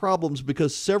got some problems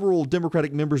because several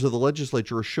Democratic members of the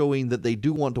legislature are showing that they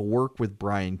do want to work with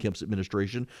Brian Kemp's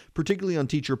administration, particularly on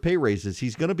teacher pay raises.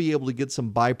 He's going to be able to get some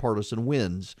bipartisan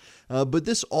wins. But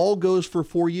this all goes for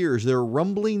 4 years. There are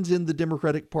rumblings in the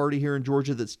Democratic Party here in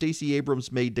Georgia that Stacey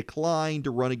Abrams may decline to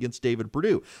run against David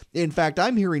Perdue. In fact,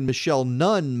 I'm hearing Michelle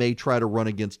Nunn may try to run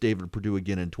against David Perdue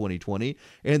again in 2020,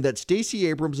 and that Stacey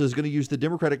Abrams is going to use the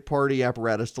Democratic Party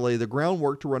apparatus to lay the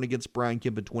groundwork to run against Brian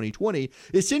Kemp in 2020,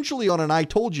 essentially on an I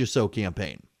told you so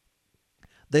campaign.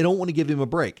 They don't want to give him a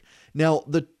break. Now,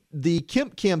 the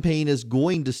Kemp campaign is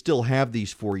going to still have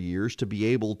these 4 years to be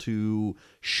able to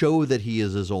show that he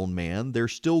is his own man. They're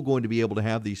still going to be able to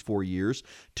have these 4 years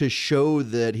to show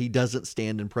that he doesn't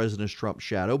stand in President Trump's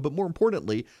shadow. But more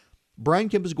importantly, Brian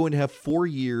Kemp is going to have 4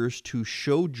 years to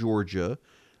show Georgia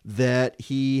that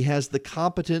he has the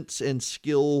competence and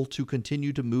skill to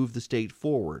continue to move the state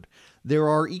forward. There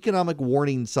are economic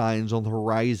warning signs on the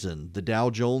horizon. The Dow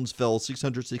Jones fell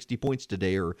 660 points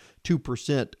today, or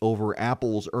 2% over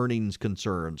Apple's earnings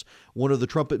concerns. One of the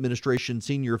Trump administration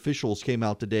senior officials came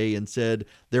out today and said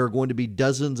there are going to be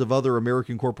dozens of other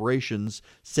American corporations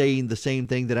saying the same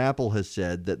thing that Apple has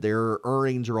said, that their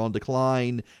earnings are on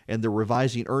decline and they're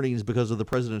revising earnings because of the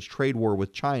president's trade war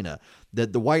with China,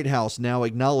 that the White House now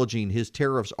acknowledging his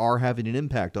tariffs are having an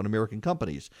impact on American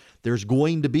companies. There's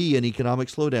going to be an economic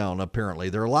slowdown, apparently.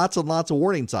 There are lots and lots of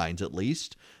warning signs, at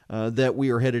least, that we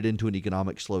are headed into an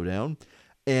economic slowdown.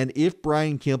 And if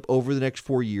Brian Kemp over the next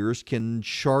 4 years can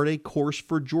chart a course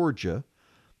for Georgia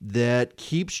that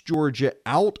keeps Georgia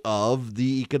out of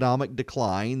the economic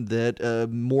decline that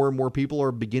more and more people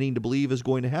are beginning to believe is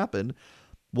going to happen,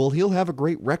 well, he'll have a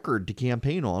great record to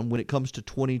campaign on when it comes to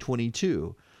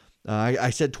 2022. I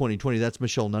said 2020, that's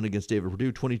Michelle Nunn against David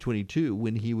Perdue, 2022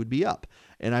 when he would be up.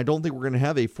 And I don't think we're going to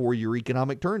have a 4-year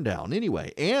economic turndown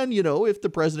anyway. And, you know, if the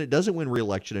president doesn't win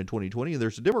re-election in 2020 and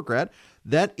there's a Democrat,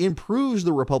 that improves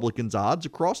the Republicans' odds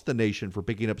across the nation for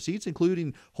picking up seats,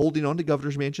 including holding on to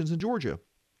governor's mansions in Georgia.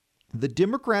 The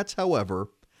Democrats, however,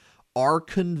 are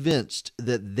convinced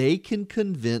that they can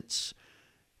convince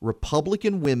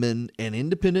Republican women and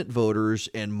independent voters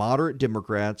and moderate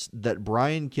Democrats that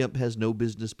Brian Kemp has no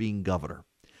business being governor.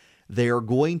 They are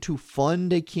going to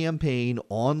fund a campaign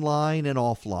online and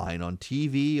offline, on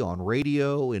TV, on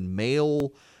radio, in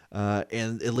mail,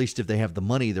 and at least if they have the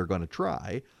money, they're going to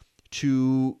try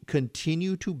to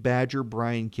continue to badger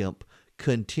Brian Kemp,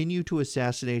 continue to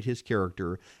assassinate his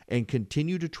character, and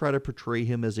continue to try to portray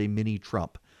him as a mini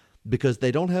Trump. Because they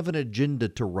don't have an agenda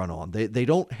to run on. They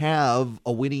don't have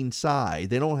a winning side.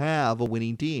 They don't have a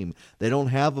winning team. They don't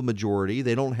have a majority.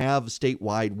 They don't have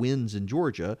statewide wins in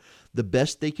Georgia. The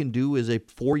best they can do is a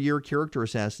 4-year character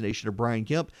assassination of Brian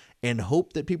Kemp and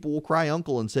hope that people will cry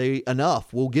uncle and say,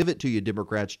 enough, we'll give it to you,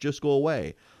 Democrats, just go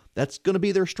away. That's going to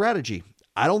be their strategy.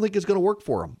 I don't think it's going to work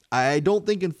for them. I don't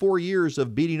think in 4 years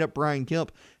of beating up Brian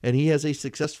Kemp, and he has a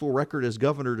successful record as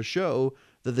governor to show,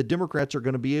 that the Democrats are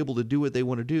going to be able to do what they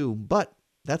want to do. But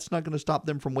That's not going to stop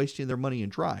them from wasting their money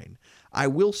and trying. I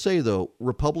will say, though,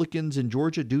 Republicans in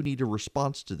Georgia do need a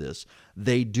response to this.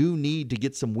 They do need to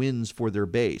get some wins for their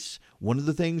base. One of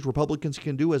the things Republicans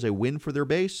can do as a win for their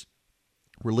base,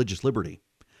 religious liberty.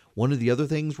 One of the other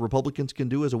things Republicans can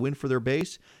do as a win for their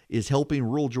base is helping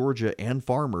rural Georgia and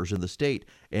farmers in the state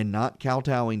and not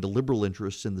kowtowing to liberal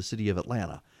interests in the city of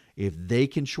Atlanta. If they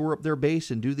can shore up their base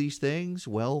and do these things,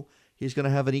 well, he's going to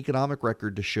have an economic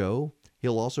record to show.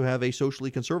 He'll also have a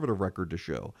socially conservative record to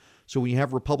show. So when you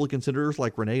have Republican senators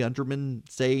like Renee Unterman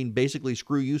saying basically,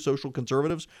 screw you, social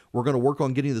conservatives, we're going to work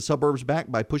on getting the suburbs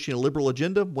back by pushing a liberal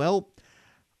agenda, well,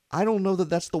 I don't know that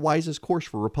that's the wisest course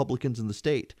for Republicans in the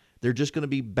state. They're just going to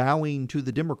be bowing to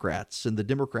the Democrats and the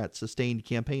Democrats' sustained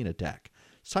campaign attack.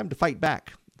 It's time to fight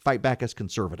back as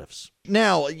conservatives.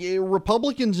 Now,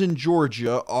 Republicans in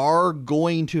Georgia are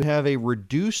going to have a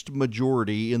reduced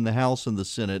majority in the House and the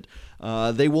Senate.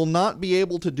 They will not be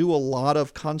able to do a lot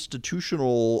of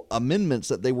constitutional amendments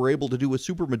that they were able to do with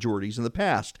supermajorities in the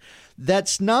past.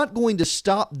 That's not going to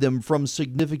stop them from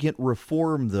significant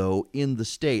reform, though, in the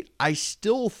state. I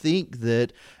still think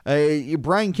that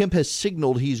Brian Kemp has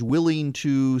signaled he's willing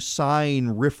to sign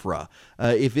RFRA.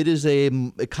 If it is a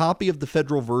copy of the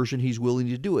federal version, he's willing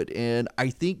to do it. And I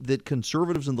think that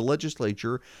conservatives in the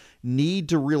legislature need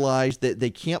to realize that they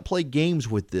can't play games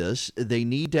with this. They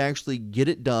need to actually get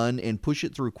it done and push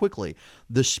it through quickly.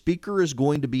 The speaker is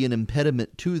going to be an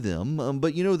impediment to them.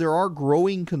 But, there are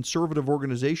growing conservative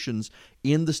organizations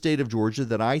in the state of Georgia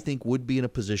that I think would be in a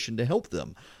position to help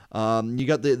them. You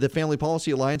got the Family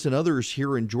Policy Alliance and others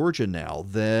here in Georgia now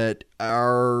that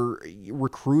are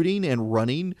recruiting and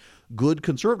running good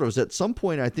conservatives. At some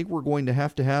point, I think we're going to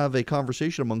have a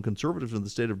conversation among conservatives in the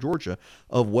state of Georgia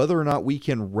of whether or not we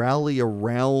can rally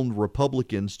around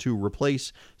Republicans to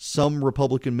replace some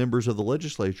Republican members of the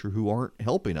legislature who aren't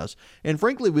helping us. And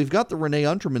frankly, we've got the Renee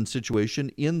Unterman situation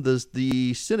in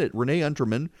the Senate. Renee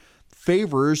Unterman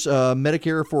favors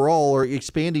Medicare for all, or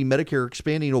expanding Medicare,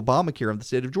 expanding Obamacare in the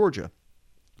state of Georgia.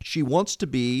 She wants to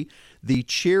be the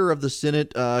chair of the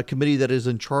Senate committee that is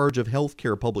in charge of health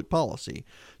care public policy.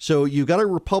 So you've got a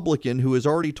Republican who has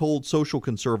already told social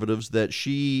conservatives that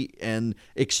she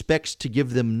expects to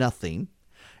give them nothing.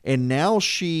 And now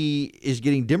she is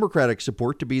getting Democratic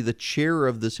support to be the chair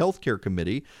of this health care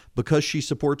committee because she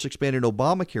supports expanding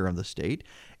Obamacare in the state.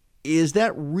 Is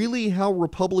that really how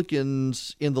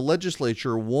Republicans in the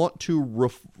legislature want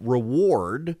to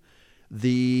reward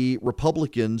the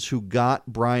Republicans who got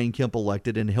Brian Kemp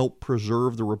elected and helped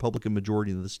preserve the Republican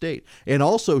majority in the state, and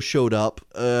also showed up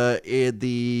at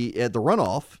the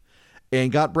runoff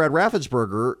and got Brad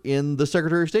Raffensperger in the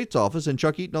Secretary of State's office and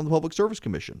Chuck Eaton on the Public Service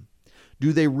Commission?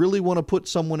 Do they really want to put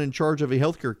someone in charge of a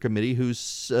healthcare committee whose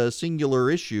singular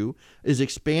issue is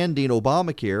expanding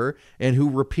Obamacare and who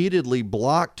repeatedly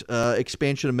blocked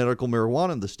expansion of medical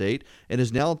marijuana in the state and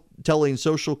is now telling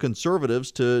social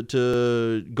conservatives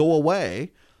to go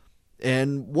away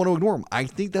and want to ignore them? I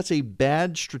think that's a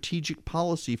bad strategic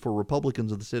policy for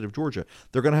Republicans in the state of Georgia.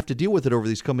 They're going to have to deal with it over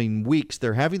these coming weeks.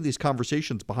 They're having these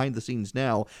conversations behind the scenes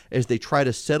now as they try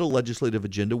to set a legislative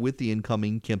agenda with the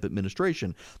incoming Kemp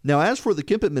administration. Now, as for the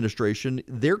Kemp administration,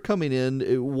 they're coming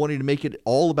in wanting to make it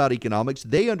all about economics.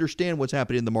 They understand what's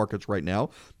happening in the markets right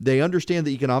now. They understand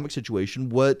the economic situation.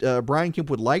 What Brian Kemp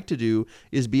would like to do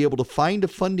is be able to find a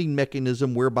funding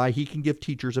mechanism whereby he can give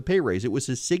teachers a pay raise. It was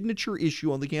his signature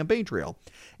issue on the campaign trail.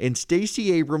 And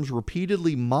Stacey Abrams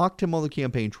repeatedly mocked him on the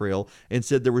campaign trail and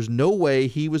said there was no way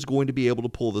he was going to be able to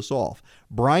pull this off.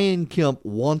 Brian Kemp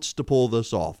wants to pull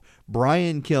this off.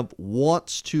 Brian Kemp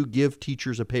wants to give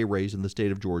teachers a pay raise in the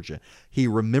state of Georgia. He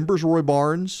remembers Roy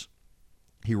Barnes.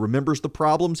 He remembers the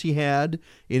problems he had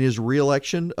in his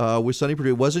reelection with Sonny Perdue.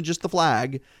 It wasn't just the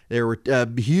flag. There were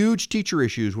huge teacher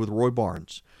issues with Roy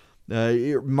Barnes.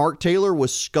 Mark Taylor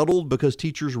was scuttled because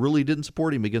teachers really didn't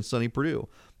support him against Sonny Perdue.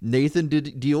 Nathan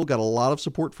Deal got a lot of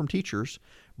support from teachers.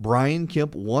 Brian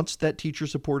Kemp wants that teacher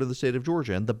support in the state of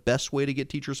Georgia, and the best way to get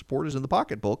teacher support is in the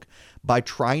pocketbook by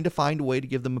trying to find a way to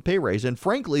give them a pay raise. And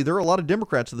frankly, there are a lot of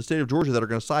Democrats in the state of Georgia that are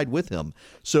going to side with him.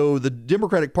 So the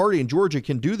Democratic Party in Georgia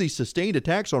can do these sustained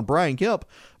attacks on Brian Kemp,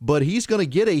 but he's going to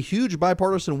get a huge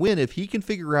bipartisan win if he can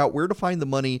figure out where to find the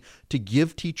money to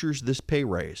give teachers this pay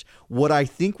raise. What I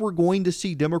think we're going to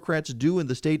see Democrats do in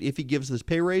the state if he gives this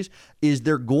pay raise is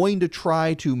they're going to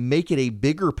try to make it a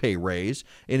bigger pay raise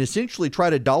and essentially try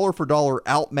to dollar for dollar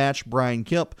outmatch Brian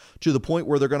Kemp to the point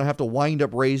where they're going to have to wind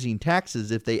up raising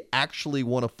taxes if they actually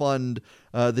want to fund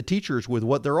the teachers with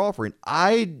what they're offering.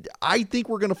 I think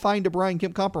we're going to find a Brian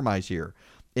Kemp compromise here.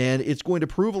 And it's going to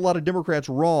prove a lot of Democrats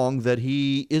wrong that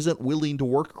he isn't willing to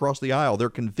work across the aisle. They're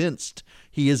convinced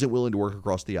he isn't willing to work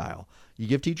across the aisle. You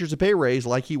give teachers a pay raise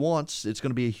like he wants, it's going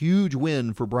to be a huge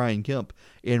win for Brian Kemp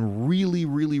and really,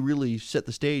 really, really set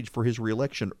the stage for his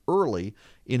reelection early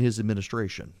in his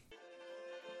administration.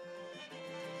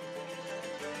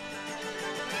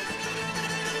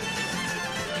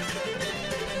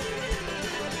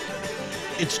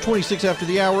 It's 26 after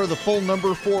the hour. The phone number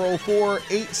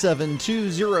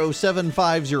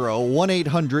 404-872-0750,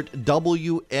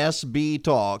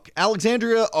 1-800-WSB-TALK.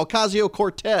 Alexandria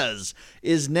Ocasio-Cortez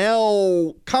is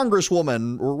now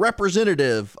Congresswoman,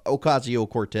 Representative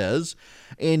Ocasio-Cortez,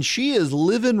 and she is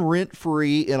living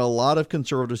rent-free in a lot of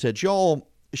conservatives' heads. Y'all,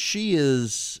 she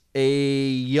is a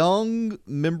young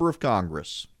member of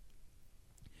Congress.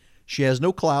 She has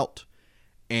no clout,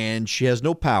 and she has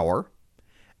no power.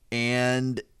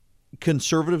 And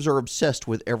conservatives are obsessed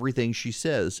with everything she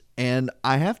says. And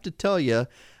I have to tell you,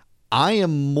 I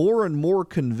am more and more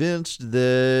convinced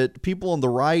that people on the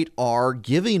right are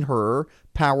giving her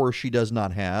power she does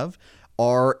not have,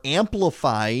 are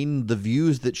amplifying the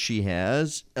views that she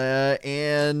has,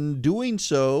 and doing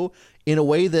so in a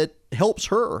way that helps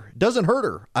her. Doesn't hurt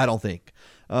her, I don't think.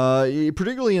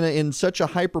 Particularly in such a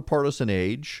hyper-partisan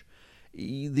age.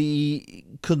 The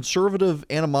conservative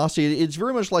animosity, it's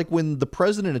very much like when the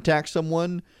president attacks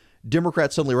someone,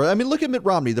 Democrats suddenly, I mean, look at Mitt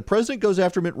Romney. The president goes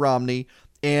after Mitt Romney,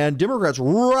 and Democrats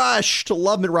rush to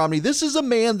love Mitt Romney. This is a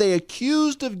man they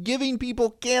accused of giving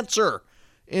people cancer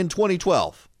in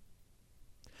 2012.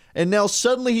 And now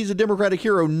suddenly he's a Democratic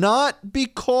hero, not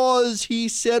because he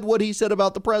said what he said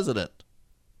about the president.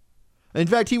 In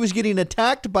fact, he was getting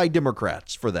attacked by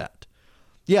Democrats for that.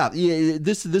 Yeah,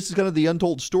 this is kind of the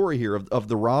untold story here of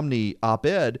the Romney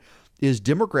op-ed, is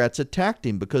Democrats attacked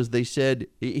him because they said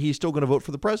he's still going to vote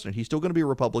for the president. He's still going to be a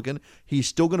Republican. He's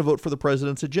still going to vote for the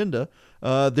president's agenda.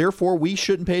 Therefore, we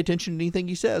shouldn't pay attention to anything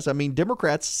he says. I mean,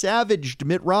 Democrats savaged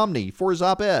Mitt Romney for his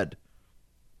op-ed.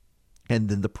 And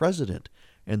then the president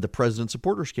and the president's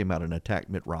supporters came out and attacked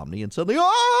Mitt Romney. And suddenly,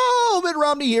 oh, Mitt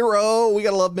Romney hero. We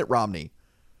got to love Mitt Romney.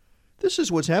 This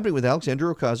is what's happening with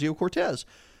Alexandria Ocasio-Cortez.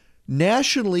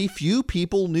 Nationally, few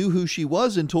people knew who she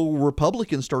was until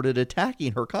Republicans started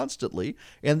attacking her constantly,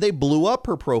 and they blew up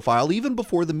her profile even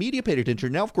before the media paid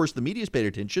attention. Now, of course, the media's paid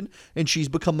attention, and she's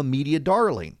become a media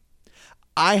darling.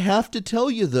 I have to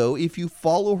tell you, though, if you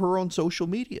follow her on social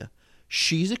media,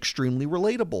 she's extremely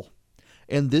relatable.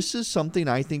 And this is something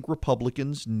I think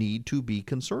Republicans need to be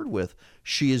concerned with.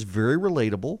 She is very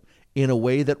relatable in a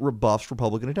way that rebuffs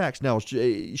Republican attacks. Now,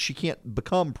 she can't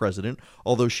become president,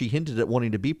 although she hinted at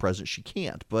wanting to be president. She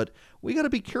can't. But we got to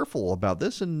be careful about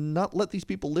this and not let these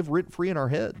people live rent-free in our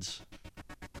heads.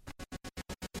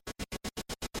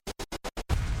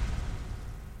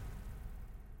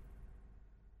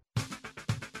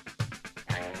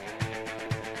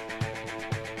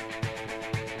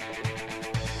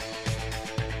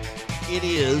 It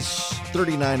is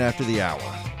 39 after the hour.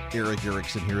 Eric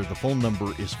Erickson here. The phone number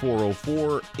is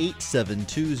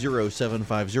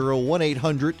 404-872-0750,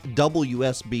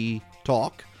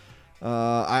 1-800-WSB-TALK.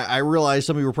 I realize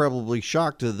some of you are probably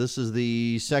shocked that this is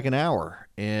the second hour,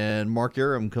 and Mark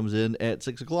Aram comes in at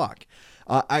 6 o'clock.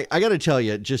 I got to tell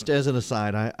you, just as an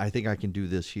aside, I think I can do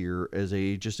this here as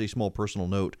just a small personal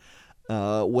note.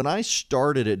 When I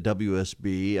started at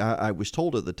WSB, I was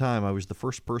told at the time I was the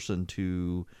first person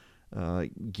to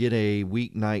get a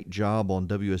weeknight job on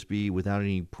WSB without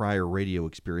any prior radio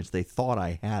experience. They thought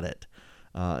I had it,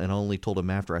 and I only told them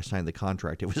after I signed the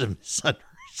contract. It was a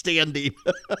misunderstanding.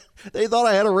 They thought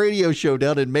I had a radio show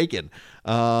down in Macon.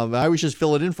 I was just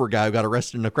filling in for a guy who got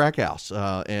arrested in a crack house,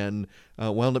 and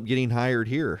wound up getting hired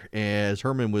here as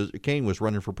Kane was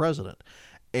running for president.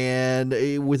 And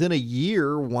within a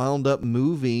year, wound up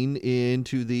moving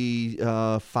into the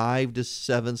 5 to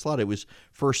 7 slot. It was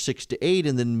first 6 to 8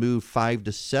 and then moved 5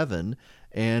 to 7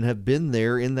 and have been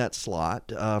there in that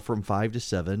slot from 5 to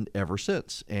 7 ever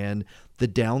since. And the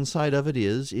downside of it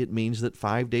is it means that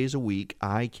 5 days a week,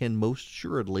 I can most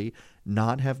assuredly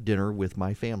not have dinner with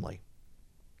my family.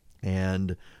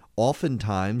 And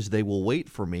oftentimes they will wait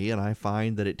for me, and I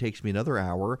find that it takes me another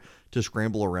hour to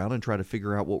scramble around and try to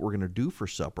figure out what we're going to do for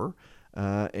supper,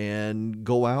 and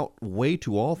go out way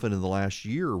too often in the last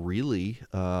year, really,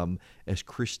 as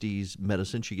Christy's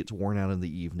medicine. She gets worn out in the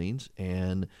evenings,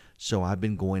 and so I've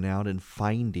been going out and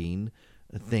finding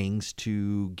things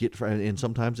to get, and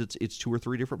sometimes it's 2 or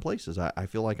 3 different places. I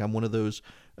feel like I'm one of those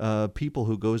people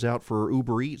who goes out for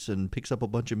Uber Eats and picks up a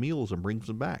bunch of meals and brings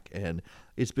them back, and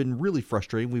it's been really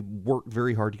frustrating. We've worked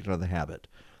very hard to get out of the habit,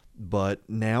 but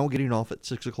now getting off at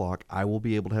 6 o'clock, I will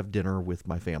be able to have dinner with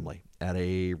my family at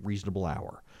a reasonable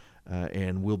hour,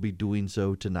 and we'll be doing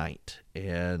so tonight.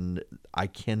 And I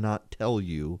cannot tell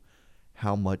you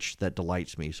how much that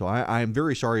delights me. So I'm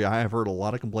very sorry. I have heard a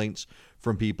lot of complaints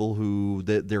from people who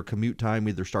their commute time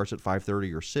either starts at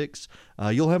 5:30 or 6.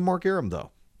 You'll have Mark Arum,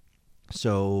 though.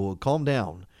 So calm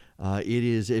down.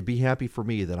 It'd be happy for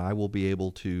me that I will be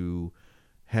able to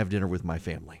have dinner with my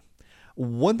family.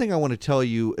 One thing I want to tell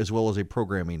you, as well as a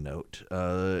programming note,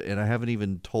 and I haven't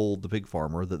even told the pig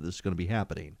farmer that this is going to be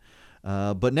happening,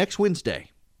 but next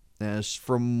Wednesday, as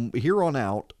from here on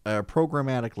out,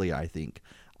 programmatically, I think,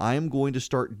 I am going to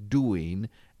start doing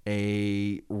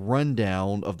a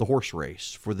rundown of the horse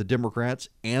race for the Democrats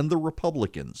and the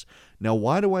Republicans. Now,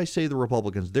 why do I say the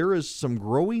Republicans? There is some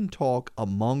growing talk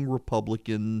among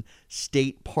Republican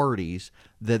state parties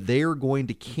that they are going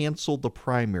to cancel the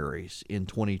primaries in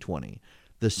 2020.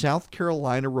 The South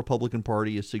Carolina Republican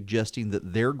Party is suggesting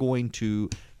that they're going to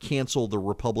cancel the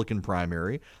Republican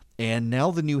primary. And now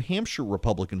the New Hampshire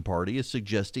Republican Party is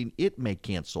suggesting it may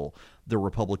cancel the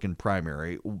Republican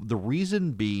primary. The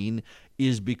reason being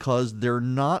is because they're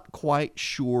not quite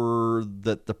sure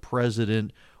that the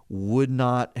president would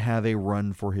not have a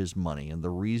run for his money. And the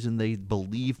reason they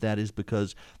believe that is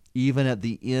because even at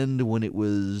the end, when it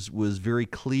was very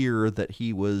clear that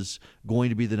he was going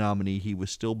to be the nominee, he was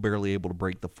still barely able to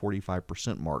break the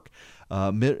 45% mark.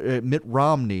 Mitt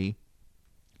Romney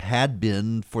had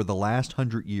been, for the last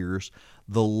 100 years,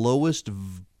 the lowest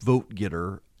vote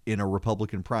getter in a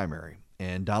Republican primary.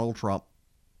 And Donald Trump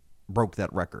broke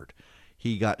that record.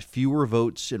 He got fewer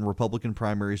votes in Republican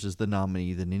primaries as the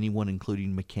nominee than anyone,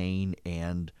 including McCain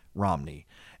and Romney.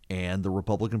 And the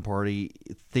Republican Party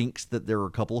thinks that there are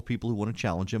a couple of people who want to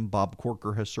challenge him. Bob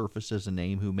Corker has surfaced as a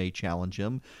name who may challenge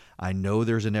him. I know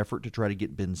there's an effort to try to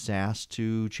get Ben Sasse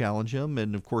to challenge him.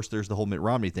 And, of course, there's the whole Mitt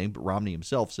Romney thing. But Romney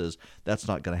himself says that's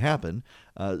not going to happen.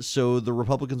 So the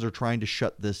Republicans are trying to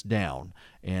shut this down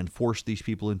and force these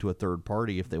people into a third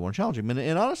party if they want to challenge him.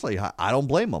 And honestly, I don't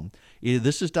blame them.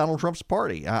 This is Donald Trump's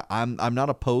party. I'm not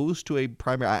opposed to a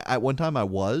primary. At one time I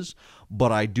was.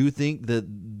 But I do think that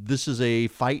this is a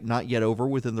fight not yet over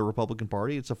within the Republican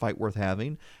Party. It's a fight worth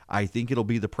having. I think it'll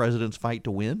be the president's fight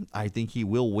to win. I think he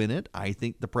will win it. I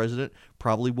think the president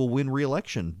probably will win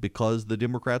re-election because the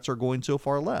Democrats are going so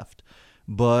far left.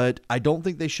 But I don't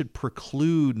think they should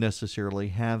preclude necessarily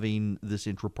having this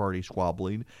intra-party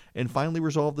squabbling and finally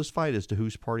resolve this fight as to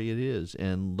whose party it is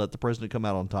and let the president come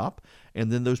out on top. And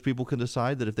then those people can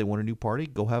decide that if they want a new party,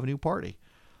 go have a new party.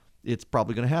 It's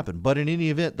probably going to happen. But in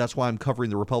any event, that's why I'm covering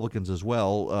the Republicans as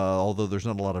well, although there's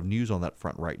not a lot of news on that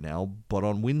front right now. But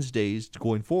on Wednesdays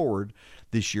going forward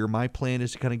this year, my plan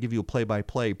is to kind of give you a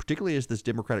play-by-play, particularly as this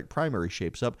Democratic primary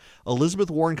shapes up.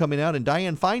 Elizabeth Warren coming out and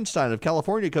Dianne Feinstein of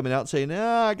California coming out saying,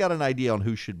 I got an idea on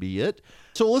who should be it.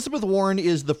 So Elizabeth Warren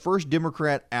is the first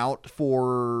Democrat out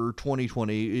for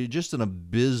 2020, just an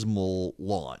abysmal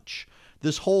launch.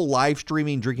 This whole live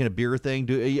streaming, drinking a beer thing,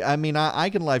 I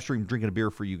can live stream drinking a beer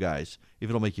for you guys if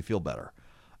it'll make you feel better.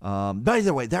 By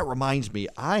the way, that reminds me,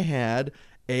 I had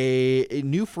a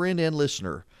new friend and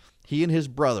listener. He and his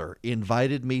brother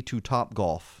invited me to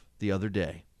Topgolf the other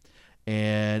day,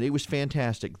 and it was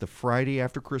fantastic. The Friday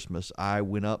after Christmas, I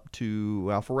went up to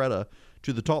Alpharetta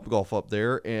to the Topgolf up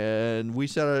there, and we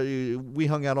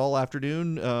hung out all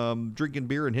afternoon, drinking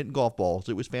beer and hitting golf balls.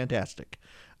 It was fantastic.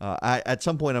 At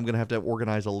some point, I'm going to have to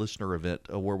organize a listener event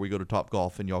where we go to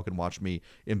Topgolf and y'all can watch me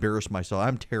embarrass myself.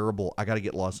 I'm terrible. I got to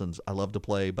get lessons. I love to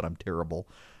play, but I'm terrible.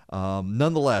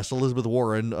 Nonetheless, Elizabeth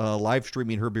Warren live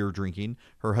streaming her beer drinking.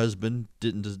 Her husband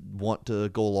didn't want to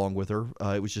go along with her.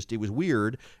 It was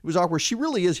weird. It was awkward. She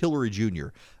really is Hillary Jr.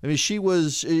 I mean,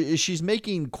 she's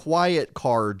making quiet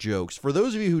car jokes. For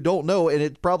those of you who don't know, and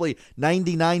it's probably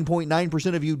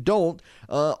 99.9% of you don't,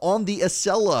 on the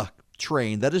Acela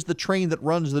train, that is the train that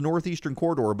runs the Northeastern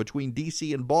Corridor between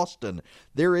D.C. and Boston,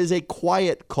 there is a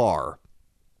quiet car.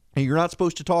 And you're not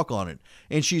supposed to talk on it.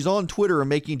 And she's on Twitter and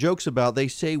making jokes about, they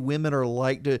say women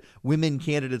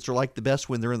candidates are like the best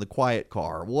when they're in the quiet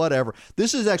car, whatever.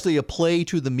 This is actually a play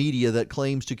to the media that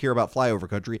claims to care about flyover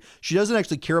country. She doesn't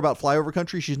actually care about flyover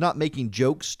country. She's not making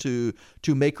jokes to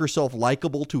make herself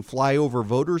likable to flyover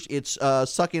voters. It's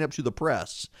sucking up to the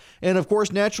press. And of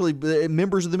course, naturally,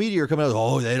 members of the media are coming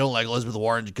out, they don't like Elizabeth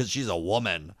Warren because she's a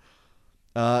woman.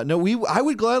 No, I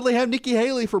would gladly have Nikki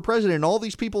Haley for president. And all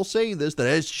these people saying this,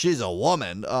 that she's a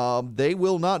woman, they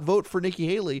will not vote for Nikki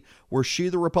Haley. Were she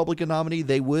the Republican nominee,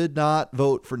 they would not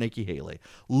vote for Nikki Haley.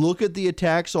 Look at the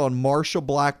attacks on Marsha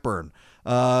Blackburn.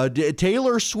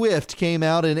 Taylor Swift came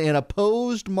out and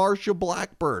opposed Marsha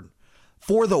Blackburn.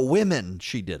 For the women,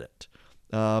 she did it.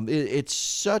 It's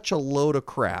such a load of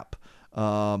crap.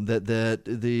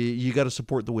 You got to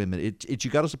support the women. You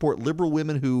got to support liberal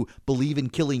women who believe in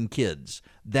killing kids.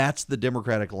 That's the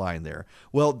Democratic line there.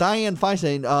 Well, Dianne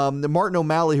Feinstein, Martin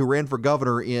O'Malley, who ran for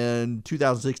governor in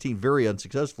 2016 very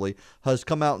unsuccessfully, has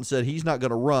come out and said he's not going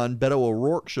to run. Beto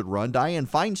O'Rourke should run. Dianne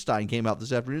Feinstein came out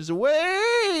this afternoon and said,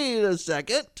 wait a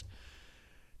second.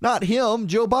 Not him,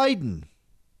 Joe Biden.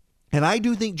 And I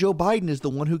do think Joe Biden is the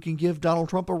one who can give Donald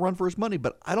Trump a run for his money,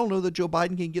 but I don't know that Joe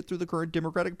Biden can get through the current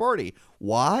Democratic Party.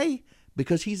 Why?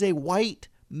 Because he's a white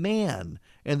man.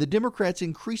 And the Democrats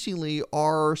increasingly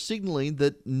are signaling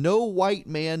that no white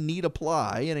man need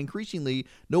apply, and increasingly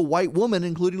no white woman,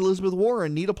 including Elizabeth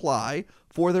Warren, need apply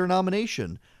for their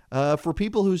nomination. For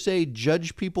people who say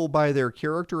judge people by their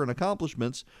character and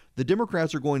accomplishments, the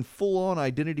Democrats are going full-on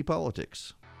identity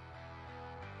politics.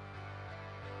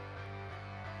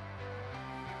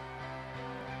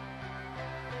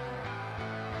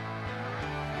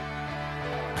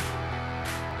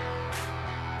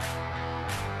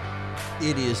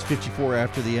 It is 54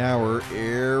 after the hour.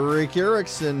 Eric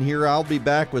Erickson here. I'll be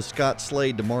back with Scott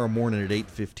Slade tomorrow morning at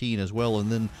 8:15 as well.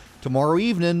 And then tomorrow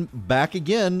evening, back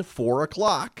again, 4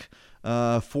 o'clock,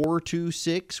 4 to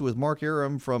 6 with Mark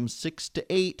Arum from 6 to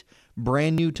 8.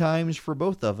 Brand new times for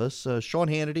both of us. Sean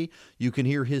Hannity, you can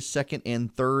hear his second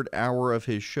and third hour of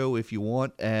his show if you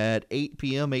want at 8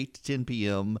 p.m., 8 to 10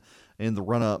 p.m. in the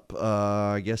run-up,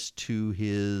 I guess, to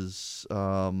his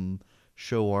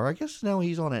show. Or I guess now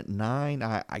he's on at 9.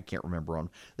 I can't remember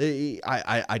on.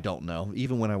 I don't know.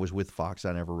 Even when I was with Fox,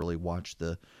 I never really watched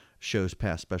the show's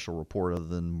past special report other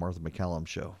than Martha McCallum's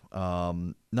show.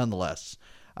 Nonetheless,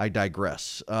 I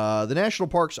digress. The national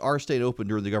parks are stayed open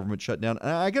during the government shutdown. And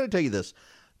I got to tell you this.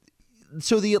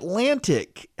 So the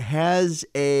Atlantic has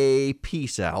a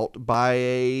piece out by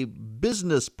a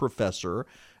business professor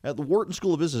at the Wharton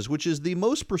School of Business, which is the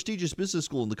most prestigious business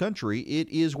school in the country. It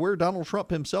is where Donald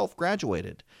Trump himself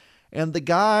graduated. And the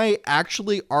guy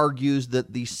actually argues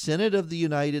that the Senate of the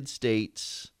United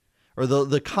States, or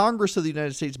the Congress of the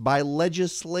United States, by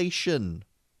legislation,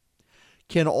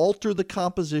 can alter the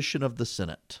composition of the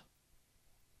Senate.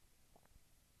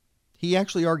 He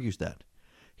actually argues that.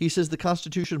 He says the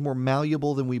Constitution is more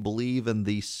malleable than we believe, and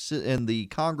the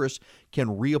Congress can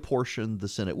reapportion the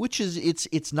Senate, which is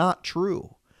it's not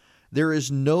true. There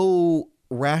is no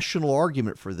rational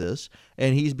argument for this,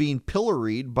 and he's being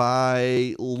pilloried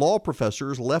by law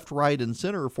professors left, right, and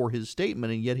center for his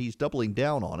statement, and yet he's doubling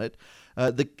down on it.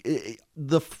 The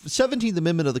 17th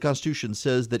Amendment of the Constitution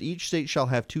says that each state shall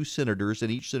have 2 senators, and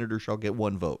each senator shall get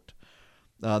 1 vote.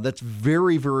 That's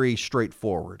very, very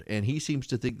straightforward, and he seems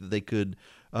to think that they could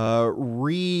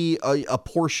reapportion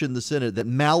the Senate, that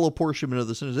malapportionment of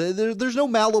the Senate. There's no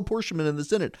malapportionment in the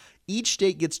Senate. Each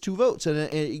state gets 2 votes, and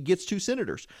it gets 2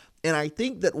 senators. And I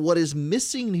think that what is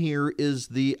missing here is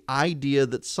the idea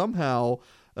that somehow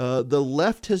the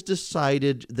left has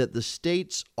decided that the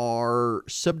states are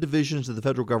subdivisions of the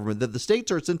federal government, that the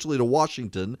states are essentially to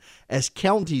Washington as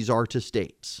counties are to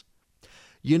states.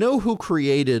 You know who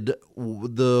created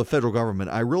the federal government?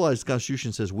 I realize the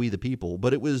Constitution says we the people,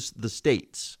 but it was the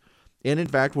states. And in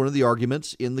fact, one of the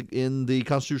arguments in the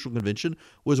Constitutional Convention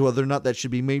was whether or not that should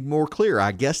be made more clear.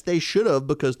 I guess they should have,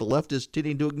 because the left is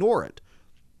tending to ignore it.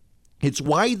 It's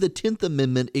why the 10th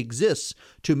Amendment exists,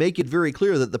 to make it very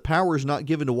clear that the powers not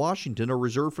given to Washington are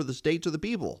reserved for the states or the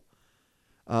people.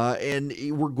 And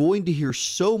we're going to hear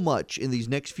so much in these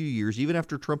next few years, even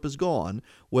after Trump is gone,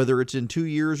 whether it's in 2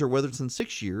 years or whether it's in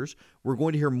 6 years, we're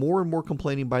going to hear more and more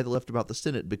complaining by the left about the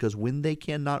Senate, because when they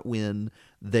cannot win,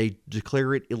 they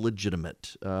declare it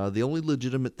illegitimate. The only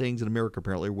legitimate things in America,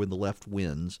 apparently, are when the left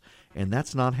wins, and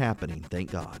that's not happening,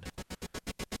 thank God.